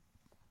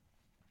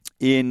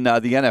in the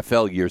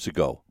NFL years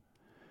ago.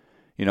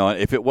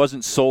 If it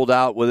wasn't sold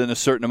out within a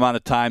certain amount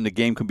of time, the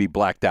game can be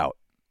blacked out.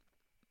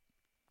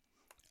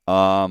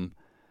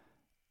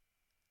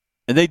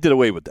 And they did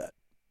away with that.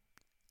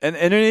 And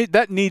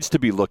that needs to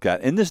be looked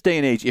at. In this day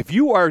and age, if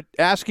you are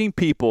asking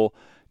people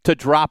to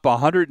drop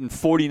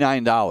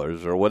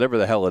 $149 or whatever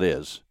the hell it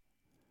is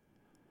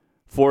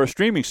for a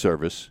streaming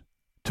service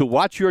to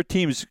watch your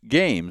team's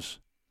games,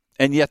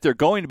 and yet they're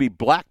going to be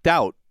blacked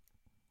out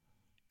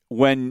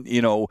when,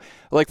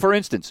 like for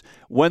instance,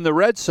 when the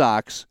Red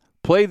Sox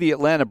play the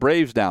Atlanta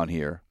Braves down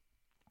here,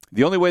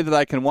 the only way that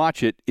I can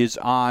watch it is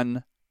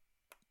on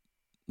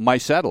my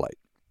satellite.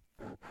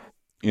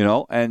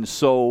 And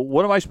so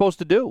what am I supposed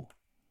to do?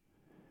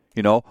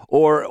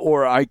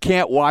 Or I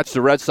can't watch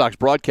the Red Sox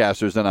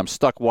broadcasters and I'm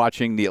stuck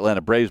watching the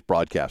Atlanta Braves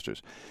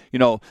broadcasters.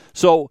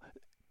 So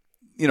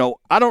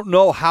I don't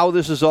know how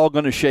this is all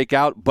going to shake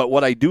out, but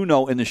what I do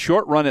know in the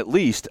short run at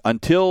least,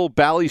 until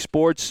Bally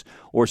Sports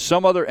or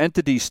some other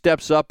entity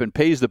steps up and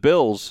pays the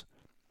bills,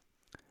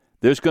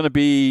 there's going to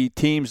be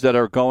teams that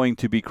are going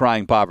to be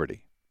crying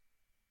poverty.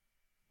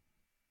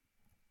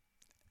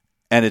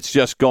 And it's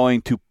just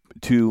going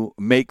to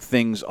make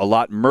things a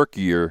lot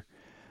murkier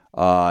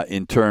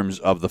in terms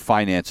of the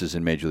finances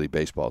in Major League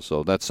Baseball.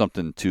 So that's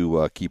something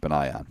to keep an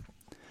eye on.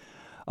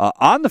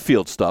 On the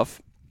field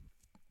stuff,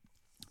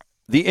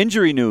 the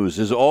injury news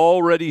is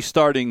already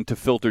starting to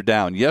filter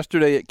down.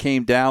 Yesterday it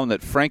came down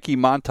that Frankie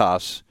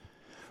Montas,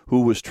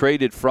 who was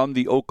traded from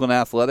the Oakland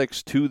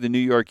Athletics to the New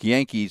York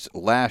Yankees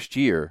last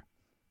year,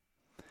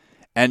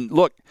 and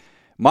look,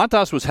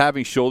 Montas was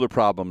having shoulder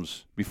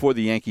problems before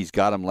the Yankees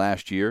got him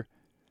last year,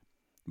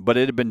 but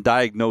it had been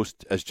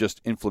diagnosed as just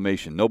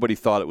inflammation. Nobody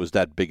thought it was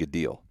that big a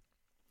deal.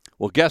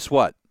 Well, guess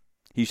what?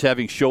 He's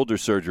having shoulder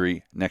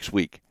surgery next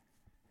week.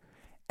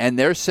 And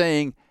they're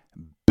saying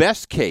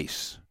best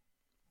case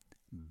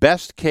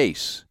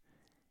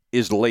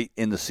is late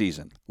in the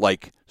season,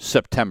 like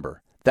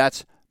September.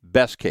 That's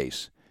best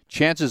case.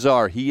 Chances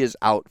are he is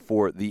out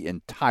for the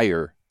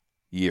entire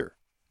year.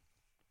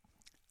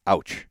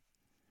 Ouch.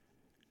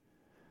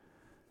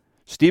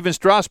 Steven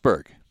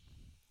Strasburg.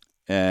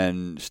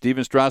 And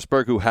Steven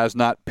Strasburg, who has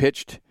not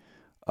pitched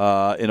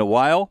in a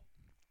while,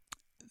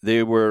 they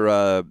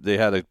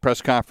had a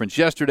press conference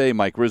yesterday.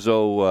 Mike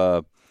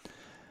Rizzo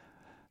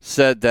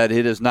said that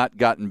it has not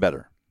gotten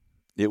better.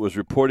 It was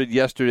reported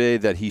yesterday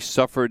that he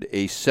suffered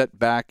a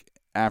setback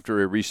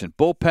after a recent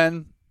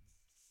bullpen.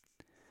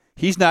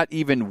 He's not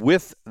even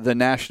with the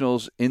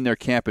Nationals in their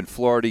camp in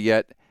Florida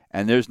yet,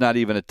 and there's not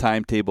even a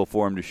timetable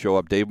for him to show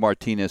up. Dave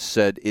Martinez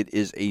said it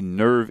is a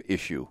nerve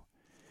issue,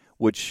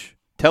 which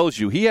tells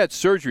you he had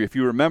surgery, if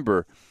you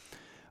remember,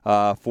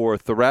 for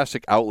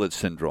thoracic outlet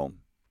syndrome.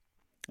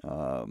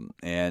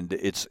 And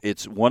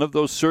it's one of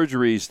those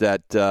surgeries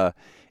that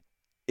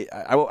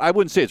I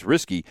wouldn't say it's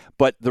risky,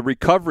 but the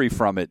recovery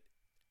from it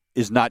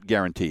is not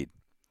guaranteed.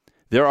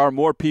 There are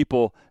more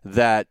people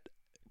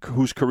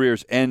whose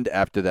careers end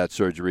after that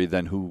surgery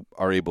than who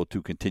are able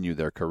to continue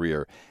their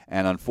career.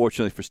 And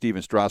unfortunately for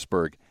Steven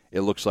Strasburg,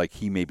 it looks like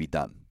he may be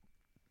done.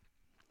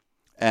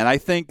 And I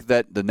think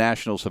that the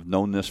Nationals have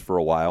known this for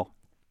a while.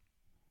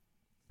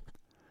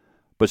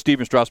 But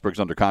Steven Strasburg's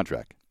under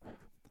contract.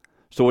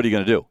 So what are you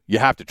going to do? You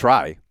have to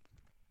try,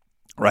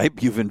 right?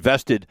 You've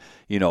invested,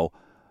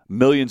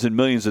 millions and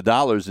millions of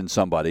dollars in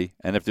somebody,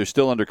 and if they're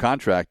still under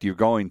contract, you're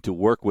going to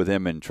work with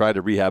him and try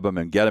to rehab him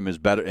and get him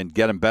better and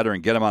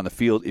get him on the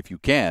field if you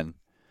can.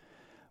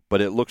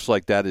 But it looks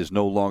like that is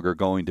no longer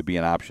going to be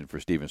an option for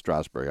Steven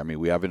Strasburg. I mean,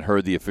 we haven't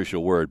heard the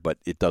official word, but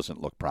it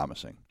doesn't look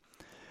promising.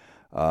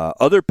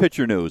 Other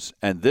pitcher news,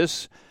 and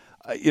this,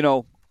 as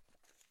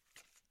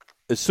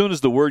soon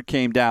as the word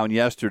came down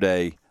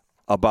yesterday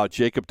about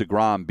Jacob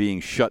deGrom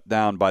being shut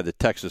down by the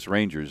Texas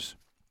Rangers,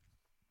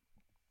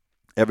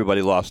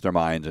 everybody lost their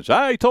minds and said,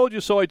 I told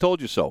you so, I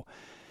told you so.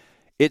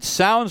 It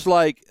sounds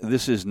like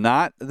this is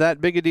not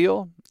that big a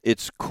deal.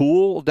 It's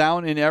cool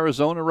down in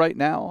Arizona right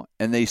now,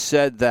 and they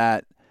said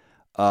that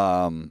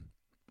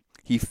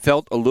he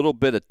felt a little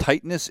bit of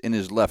tightness in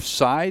his left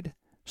side,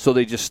 so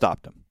they just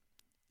stopped him.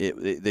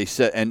 They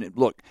said, and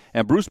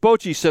Bruce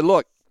Bochy said,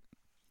 look,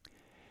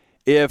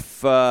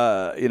 if,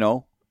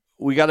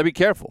 we got to be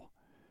careful.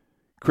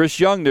 Chris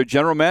Young, their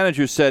general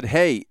manager, said,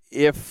 hey,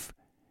 if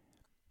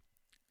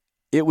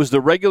it was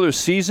the regular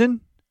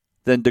season,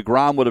 then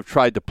deGrom would have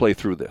tried to play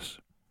through this.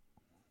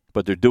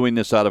 But they're doing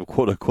this out of,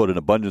 quote-unquote, an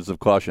abundance of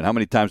caution. How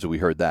many times have we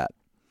heard that?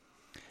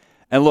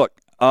 And look,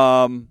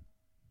 deGrom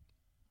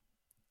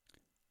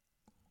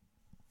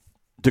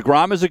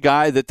is a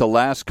guy that the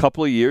last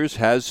couple of years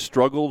has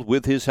struggled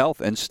with his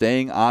health and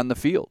staying on the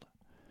field.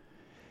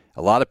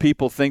 A lot of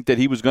people think that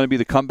he was going to be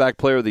the comeback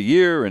player of the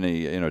year and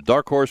a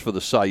dark horse for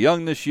the Cy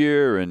Young this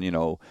year. And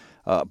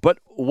but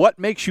what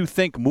makes you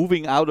think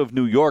moving out of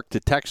New York to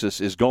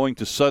Texas is going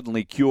to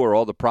suddenly cure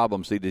all the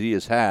problems that he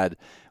has had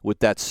with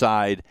that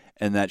side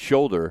and that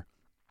shoulder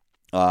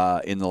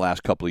in the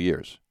last couple of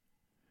years?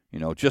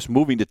 Just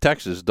moving to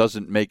Texas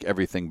doesn't make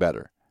everything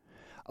better.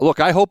 Look,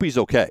 I hope he's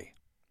okay.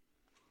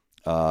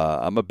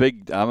 I'm a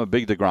big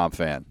deGrom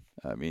fan.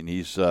 I mean,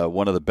 he's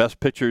one of the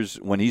best pitchers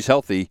when he's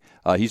healthy.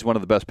 He's one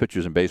of the best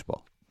pitchers in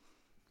baseball.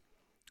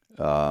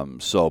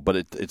 But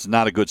it's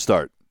not a good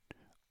start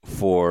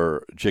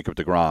for Jacob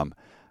deGrom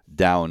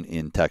down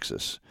in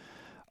Texas.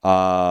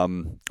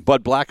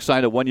 Bud Black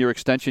signed a 1-year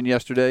extension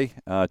yesterday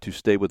to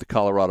stay with the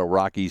Colorado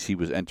Rockies. He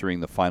was entering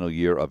the final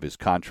year of his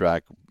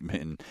contract.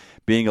 And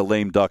being a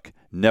lame duck,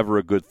 never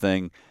a good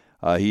thing.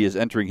 He is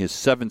entering his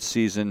 7th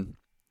season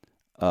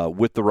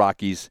with the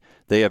Rockies.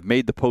 They have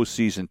made the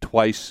postseason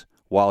twice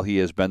while he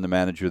has been the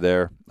manager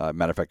there.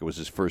 Matter of fact, it was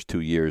his first 2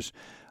 years.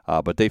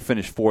 But they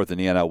finished 4th in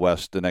the NL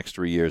West the next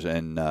 3 years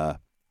and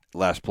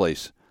last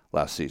place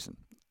last season.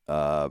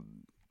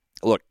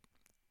 Look,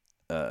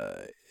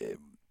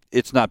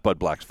 it's not Bud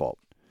Black's fault.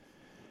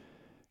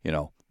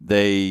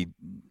 The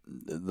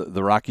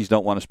Rockies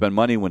don't want to spend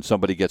money. When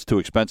somebody gets too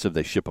expensive,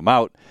 they ship them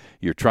out.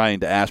 You're trying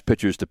to ask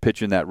pitchers to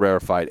pitch in that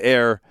rarefied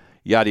air,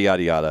 yada,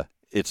 yada, yada.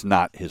 It's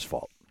not his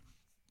fault.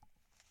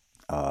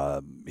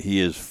 He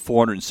is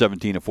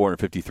 417 and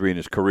 453 in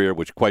his career,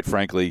 which, quite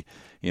frankly,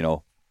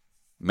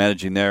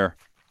 managing there,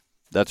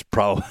 that's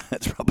probably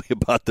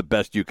about the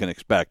best you can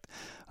expect.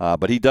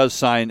 But he does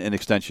sign an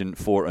extension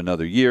for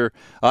another year.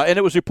 And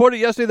it was reported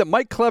yesterday that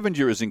Mike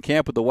Clevinger is in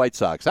camp with the White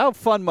Sox. How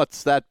fun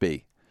must that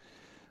be?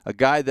 A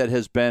guy that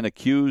has been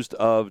accused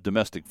of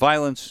domestic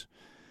violence.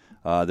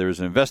 There's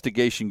an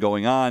investigation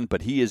going on,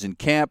 but he is in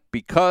camp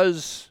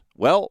because,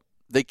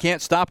 they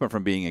can't stop him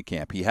from being in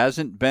camp. He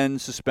hasn't been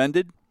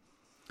suspended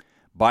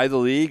by the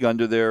league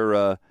under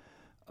their,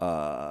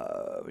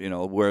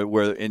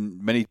 where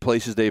in many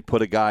places they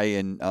put a guy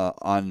in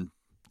on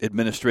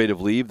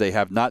administrative leave. They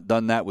have not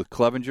done that with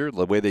Clevinger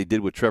the way they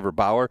did with Trevor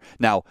Bauer.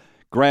 Now,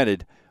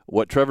 granted,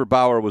 what Trevor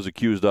Bauer was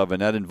accused of,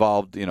 and that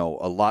involved, a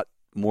lot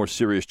more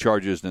serious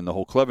charges than the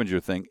whole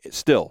Clevinger thing,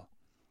 it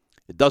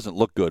doesn't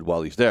look good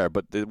while he's there.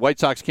 But the White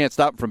Sox can't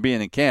stop him from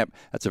being in camp.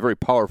 That's a very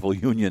powerful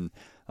union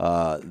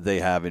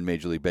they have in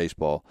Major League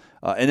Baseball.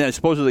 And then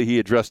supposedly he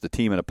addressed the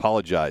team and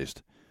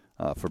apologized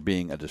for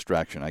being a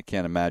distraction. I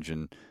can't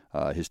imagine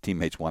his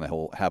teammates want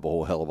to have a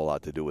whole hell of a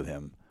lot to do with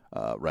him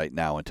right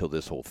now until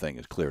this whole thing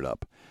is cleared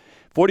up.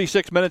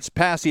 46 minutes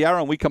past the hour,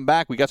 and we come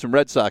back. We got some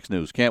Red Sox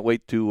news. Can't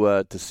wait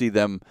to see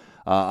them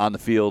on the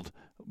field.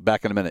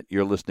 Back in a minute.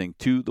 You're listening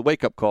to The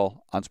Wake Up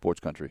Call on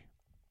Sports Country.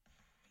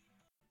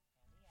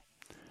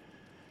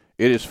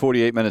 It is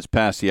 48 minutes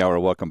past the hour.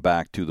 Welcome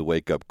back to The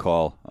Wake Up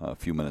Call. A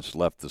few minutes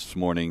left this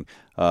morning.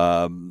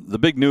 The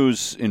big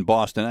news in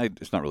Boston,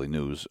 it's not really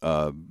news.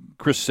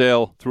 Chris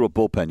Sale threw a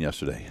bullpen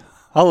yesterday.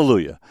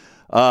 Hallelujah.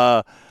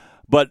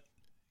 But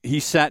he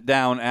sat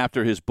down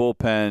after his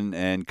bullpen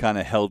and kind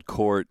of held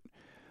court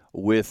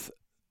with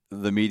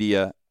the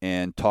media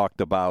and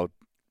talked about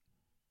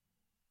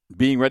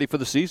being ready for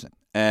the season.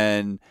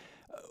 And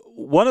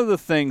one of the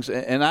things,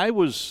 and I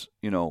was,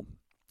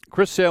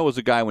 Chris Sale was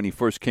a guy when he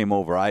first came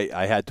over.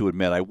 I had to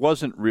admit I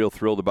wasn't real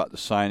thrilled about the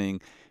signing.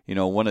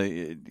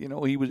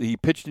 He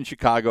pitched in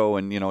Chicago,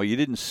 and you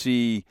didn't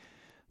see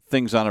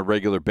things on a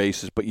regular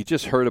basis, but you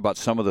just heard about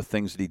some of the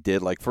things that he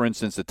did. Like, for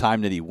instance, the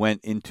time that he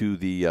went into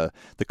the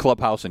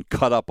clubhouse and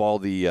cut up all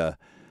the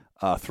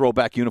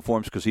throwback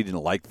uniforms because he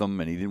didn't like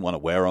them and he didn't want to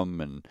wear them,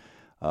 and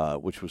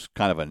which was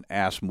kind of an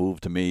ass move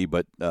to me.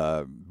 But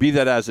be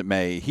that as it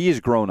may, he has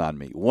grown on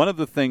me. One of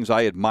the things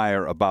I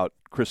admire about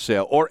Chris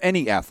Sale, or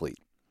any athlete,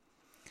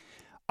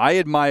 I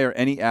admire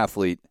any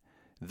athlete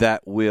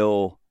that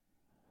will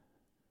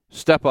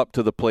step up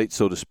to the plate,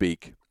 so to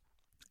speak,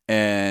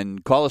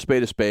 and call a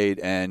spade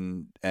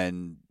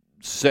and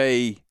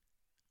say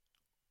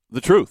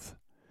the truth.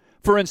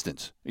 For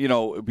instance,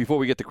 before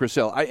we get to Chris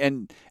Sale,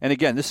 and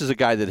again, this is a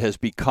guy that has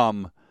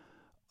become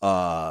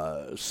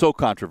so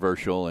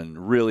controversial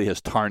and really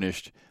has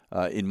tarnished,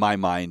 in my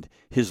mind,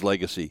 his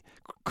legacy.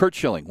 Curt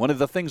Schilling. One of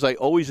the things I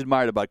always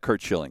admired about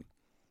Curt Schilling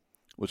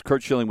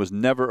was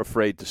never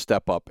afraid to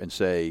step up and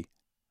say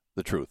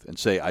the truth and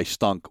say I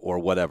stunk or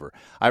whatever.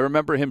 I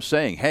remember him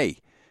saying, hey,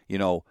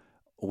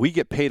 we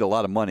get paid a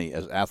lot of money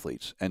as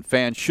athletes, and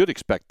fans should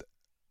expect,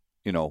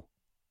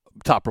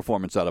 top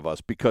performance out of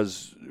us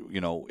because,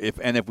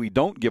 if we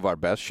don't give our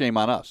best, shame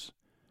on us.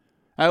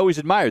 I always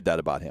admired that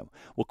about him.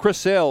 Well, Chris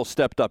Sale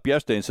stepped up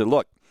yesterday and said,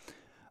 look,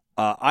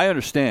 I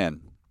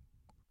understand,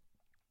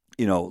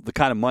 the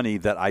kind of money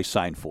that I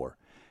signed for.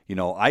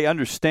 I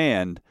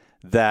understand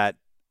that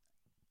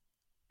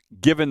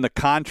given the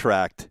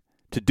contract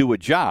to do a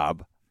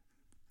job,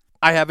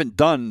 I haven't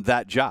done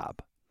that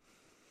job.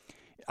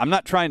 I'm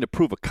not trying to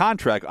prove a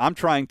contract. I'm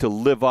trying to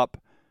live up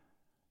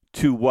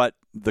to what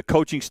the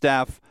coaching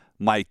staff,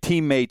 my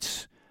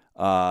teammates,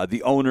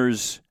 the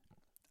owners,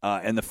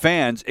 and the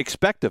fans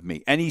expect of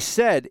me. And he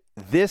said,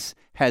 this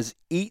has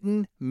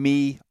eaten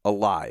me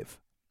alive.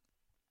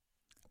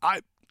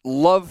 I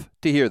love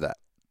to hear that.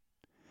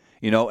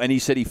 And he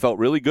said he felt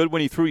really good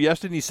when he threw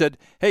yesterday. And he said,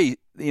 hey,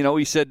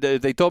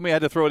 they told me I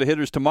had to throw to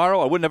hitters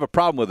tomorrow. I wouldn't have a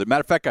problem with it.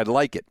 Matter of fact, I'd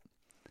like it.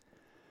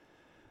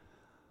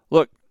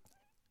 Look,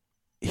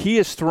 he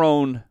has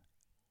thrown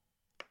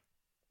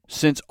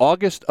since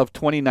August of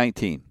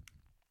 2019.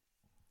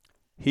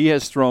 He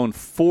has thrown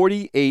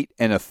 48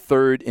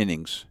 1/3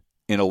 innings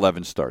in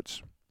 11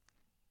 starts.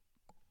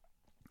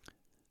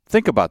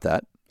 Think about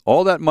that.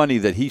 All that money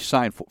that he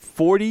signed for,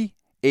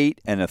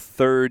 48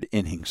 1/3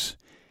 innings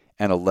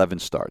and 11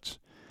 starts.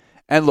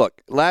 And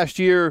look, last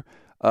year,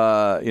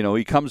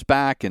 he comes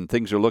back and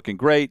things are looking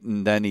great,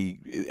 and then he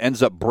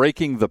ends up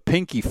breaking the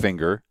pinky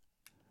finger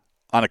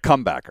on a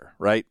comebacker,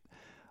 right?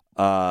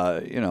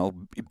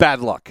 Bad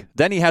luck.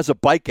 Then he has a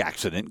bike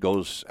accident,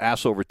 goes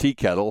ass over tea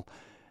kettle,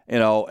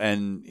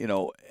 and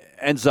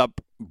ends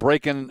up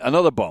breaking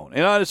another bone.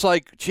 And it's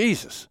like,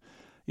 Jesus,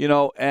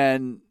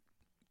 and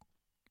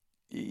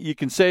you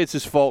can say it's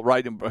his fault,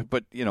 right?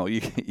 But,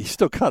 you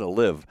still got to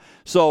live.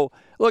 So,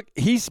 look,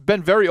 he's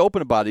been very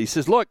open about it. He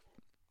says,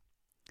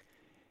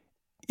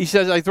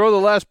 I throw the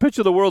last pitch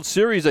of the World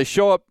Series. I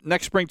show up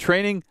next spring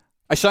training.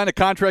 I sign a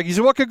contract. He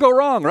said, what could go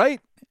wrong, right?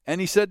 And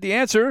he said the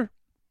answer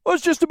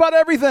was just about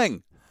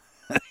everything.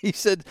 He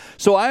said,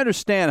 so I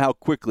understand how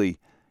quickly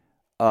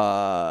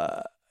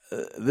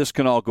this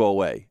can all go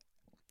away.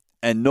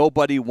 And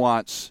nobody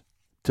wants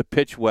to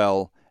pitch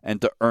well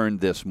and to earn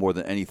this more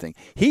than anything.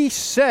 He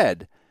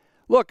said,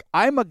 look,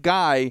 I'm a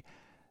guy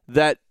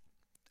that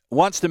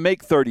wants to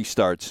make 30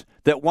 starts,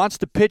 that wants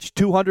to pitch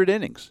 200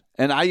 innings.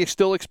 And I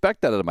still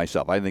expect that out of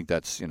myself. I think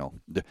that's,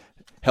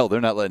 hell,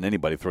 they're not letting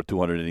anybody throw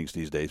 200 innings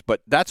these days.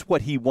 But that's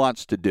what he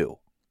wants to do.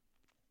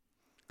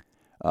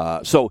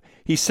 So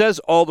he says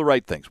all the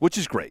right things, which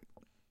is great.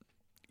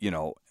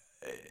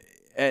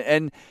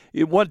 And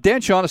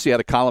Dan Shaughnessy had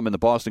a column in the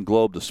Boston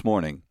Globe this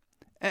morning.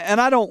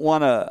 And I don't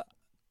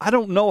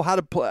know how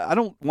to play. I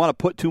don't want to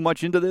put too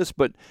much into this,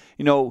 but,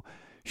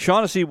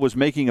 Shaughnessy was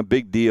making a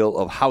big deal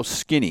of how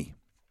skinny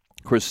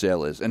Chris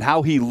Sale is and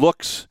how he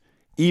looks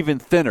even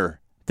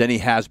thinner than he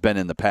has been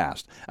in the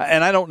past.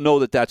 And I don't know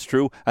that that's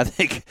true. I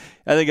think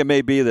it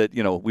may be that,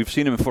 we've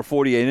seen him for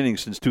 48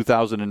 innings since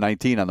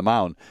 2019 on the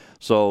mound.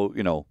 So,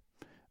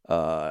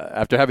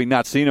 after having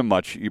not seen him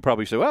much, you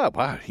probably say,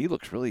 wow, he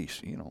looks really,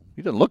 he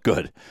doesn't look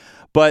good.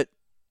 But,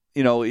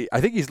 I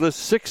think he's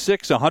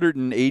 6'6",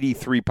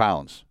 183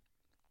 pounds.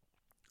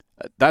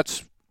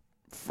 That's,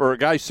 for a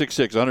guy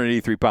 6'6",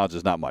 183 pounds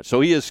is not much. So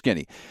he is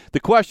skinny.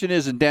 The question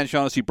is, and Dan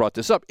Shaughnessy brought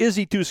this up, is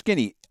he too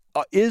skinny?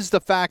 Is the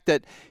fact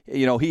that,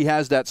 he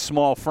has that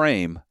small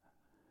frame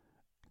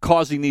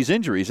causing these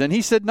injuries? And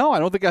he said, no, I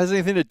don't think it has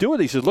anything to do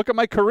with it. He said, look at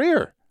my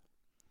career.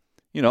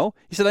 He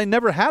said, I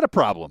never had a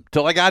problem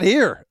till I got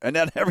here, and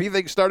then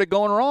everything started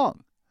going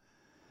wrong.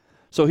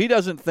 So he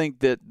doesn't think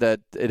that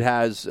it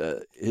has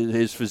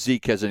his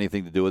physique has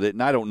anything to do with it,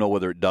 and I don't know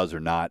whether it does or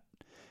not.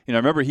 I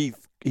remember he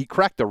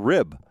cracked a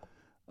rib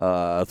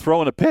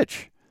throwing a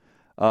pitch.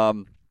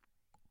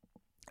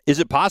 Is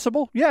it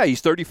possible? Yeah,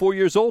 he's 34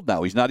 years old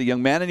now. He's not a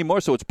young man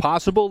anymore, so it's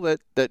possible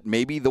that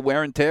maybe the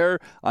wear and tear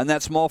on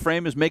that small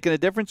frame is making a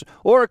difference,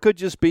 or it could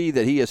just be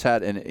that he has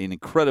had an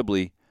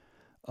incredibly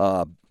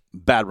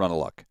bad run of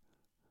luck.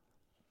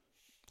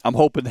 I'm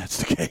hoping that's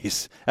the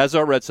case, as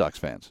are Red Sox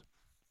fans.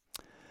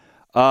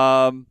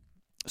 So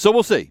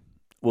we'll see.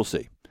 We'll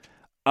see.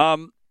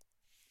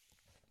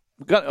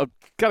 We've got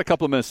a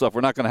couple of minutes left.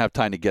 We're not going to have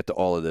time to get to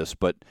all of this,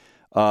 but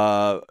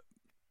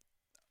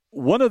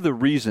one of the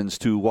reasons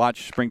to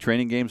watch spring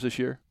training games this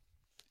year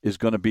is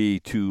going to be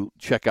to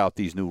check out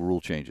these new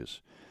rule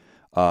changes.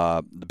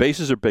 The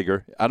bases are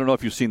bigger. I don't know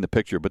if you've seen the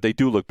picture, but they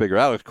do look bigger.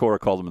 Alex Cora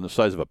called them in the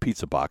size of a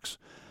pizza box.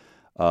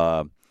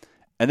 And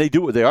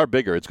they are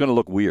bigger. It's going to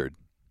look weird,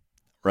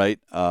 right?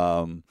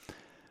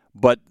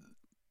 But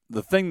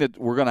the thing that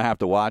we're going to have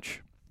to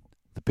watch,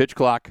 the pitch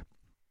clock,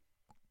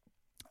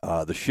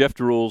 the shift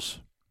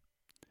rules,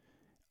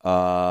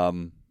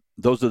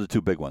 those are the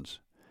two big ones.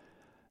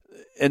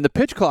 And the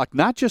pitch clock,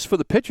 not just for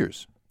the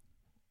pitchers.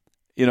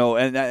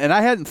 And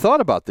I hadn't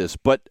thought about this,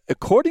 but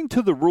according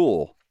to the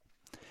rule,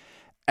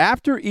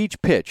 after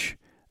each pitch,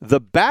 the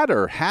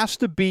batter has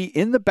to be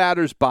in the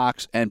batter's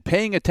box and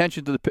paying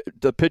attention to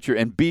the pitcher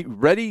and be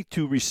ready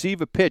to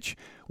receive a pitch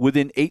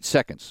within 8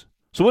 seconds.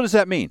 So what does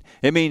that mean?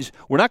 It means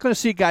we're not going to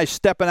see guys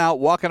stepping out,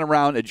 walking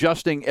around,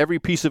 adjusting every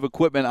piece of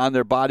equipment on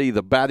their body,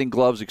 the batting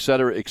gloves, et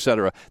cetera, et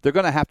cetera. They're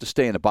going to have to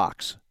stay in the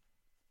box.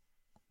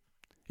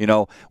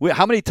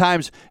 How many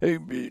times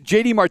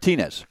J.D.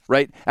 Martinez,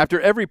 right? After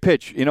every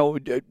pitch,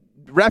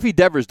 Rafi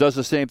Devers does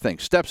the same thing,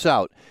 steps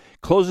out,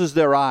 closes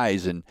their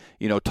eyes and,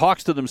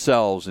 talks to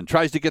themselves and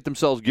tries to get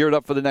themselves geared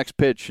up for the next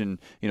pitch and,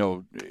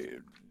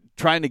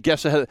 trying to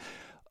guess ahead.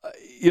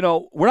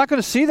 We're not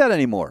going to see that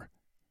anymore.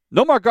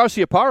 Nomar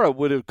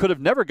Garciaparra could have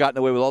never gotten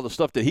away with all the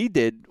stuff that he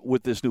did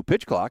with this new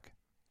pitch clock.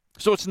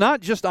 So it's not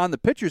just on the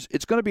pitchers,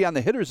 it's going to be on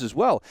the hitters as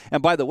well.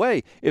 And by the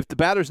way, if the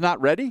batter's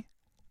not ready,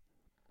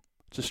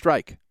 it's a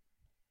strike.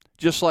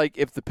 Just like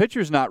if the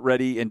pitcher's not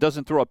ready and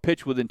doesn't throw a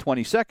pitch within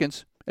 20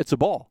 seconds, it's a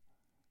ball.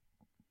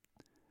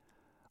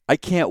 I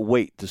can't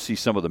wait to see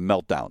some of the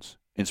meltdowns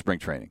in spring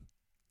training.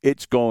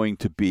 It's going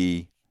to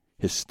be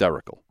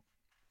hysterical.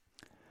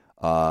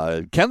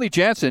 Kenley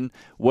Jansen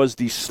was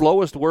the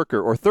slowest worker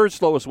or third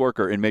slowest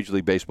worker in Major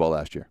League Baseball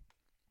last year.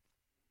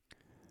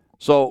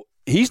 So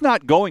he's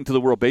not going to the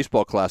World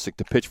Baseball Classic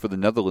to pitch for the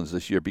Netherlands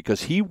this year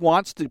because he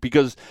wants to,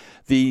 because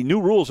the new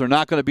rules are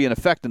not going to be in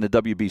effect in the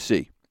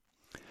WBC.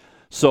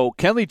 So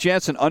Kenley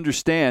Jansen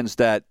understands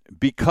that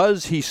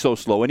because he's so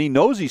slow, and he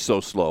knows he's so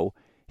slow,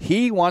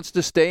 he wants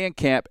to stay in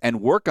camp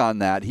and work on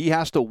that. He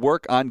has to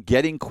work on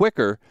getting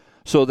quicker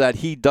so that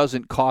he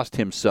doesn't cost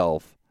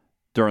himself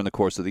during the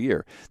course of the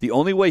year. The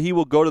only way he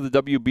will go to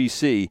the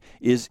WBC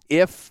is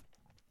if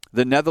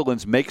the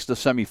Netherlands makes the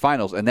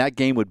semifinals, and that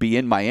game would be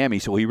in Miami,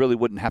 so he really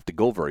wouldn't have to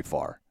go very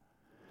far.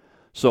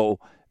 So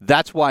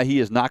that's why he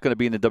is not going to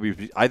be in the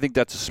WBC. I think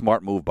that's a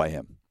smart move by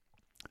him.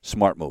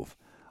 Smart move.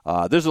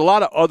 There's a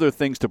lot of other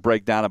things to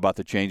break down about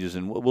the changes,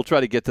 and we'll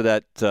try to get to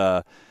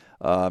that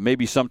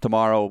maybe some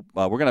tomorrow.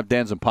 We're going to have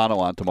Dan Zampano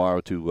on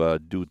tomorrow to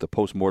do the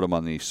postmortem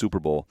on the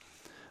Super Bowl.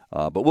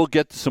 But we'll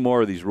get to some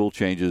more of these rule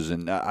changes,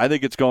 and I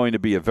think it's going to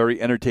be a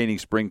very entertaining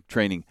spring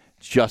training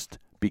just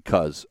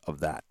because of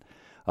that.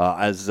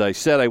 As I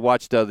said, I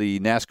watched the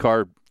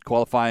NASCAR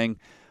qualifying.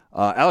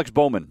 Alex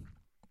Bowman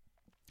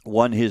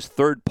won his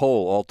third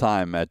pole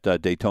all-time at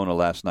Daytona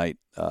last night.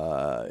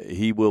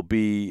 He will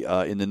be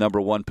in the number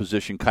one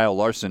position. Kyle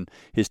Larson,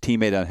 his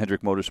teammate on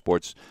Hendrick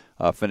Motorsports,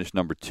 finished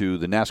number two.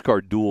 The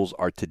NASCAR duels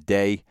are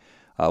today,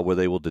 where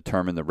they will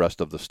determine the rest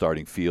of the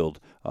starting field,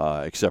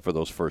 except for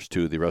those first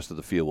two. The rest of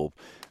the field will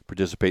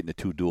participate in the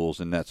two duels,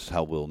 and that's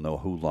how we'll know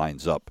who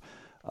lines up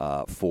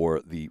for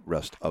the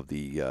rest of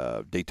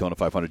the Daytona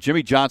 500.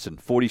 Jimmie Johnson,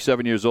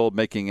 47 years old,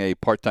 making a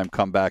part-time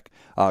comeback,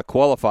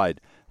 qualified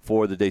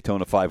for the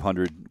Daytona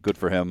 500. Good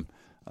for him.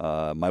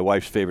 My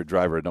wife's favorite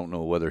driver. I don't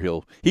know whether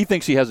he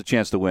thinks he has a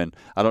chance to win.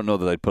 I don't know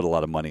that I'd put a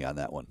lot of money on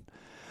that one.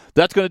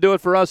 That's going to do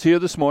it for us here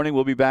this morning.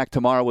 We'll be back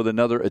tomorrow with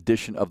another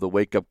edition of the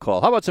Wake Up Call.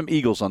 How about some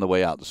Eagles on the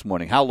way out this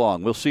morning? How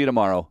long? We'll see you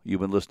tomorrow.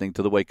 You've been listening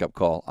to the Wake Up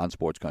Call on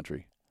Sports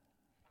Country.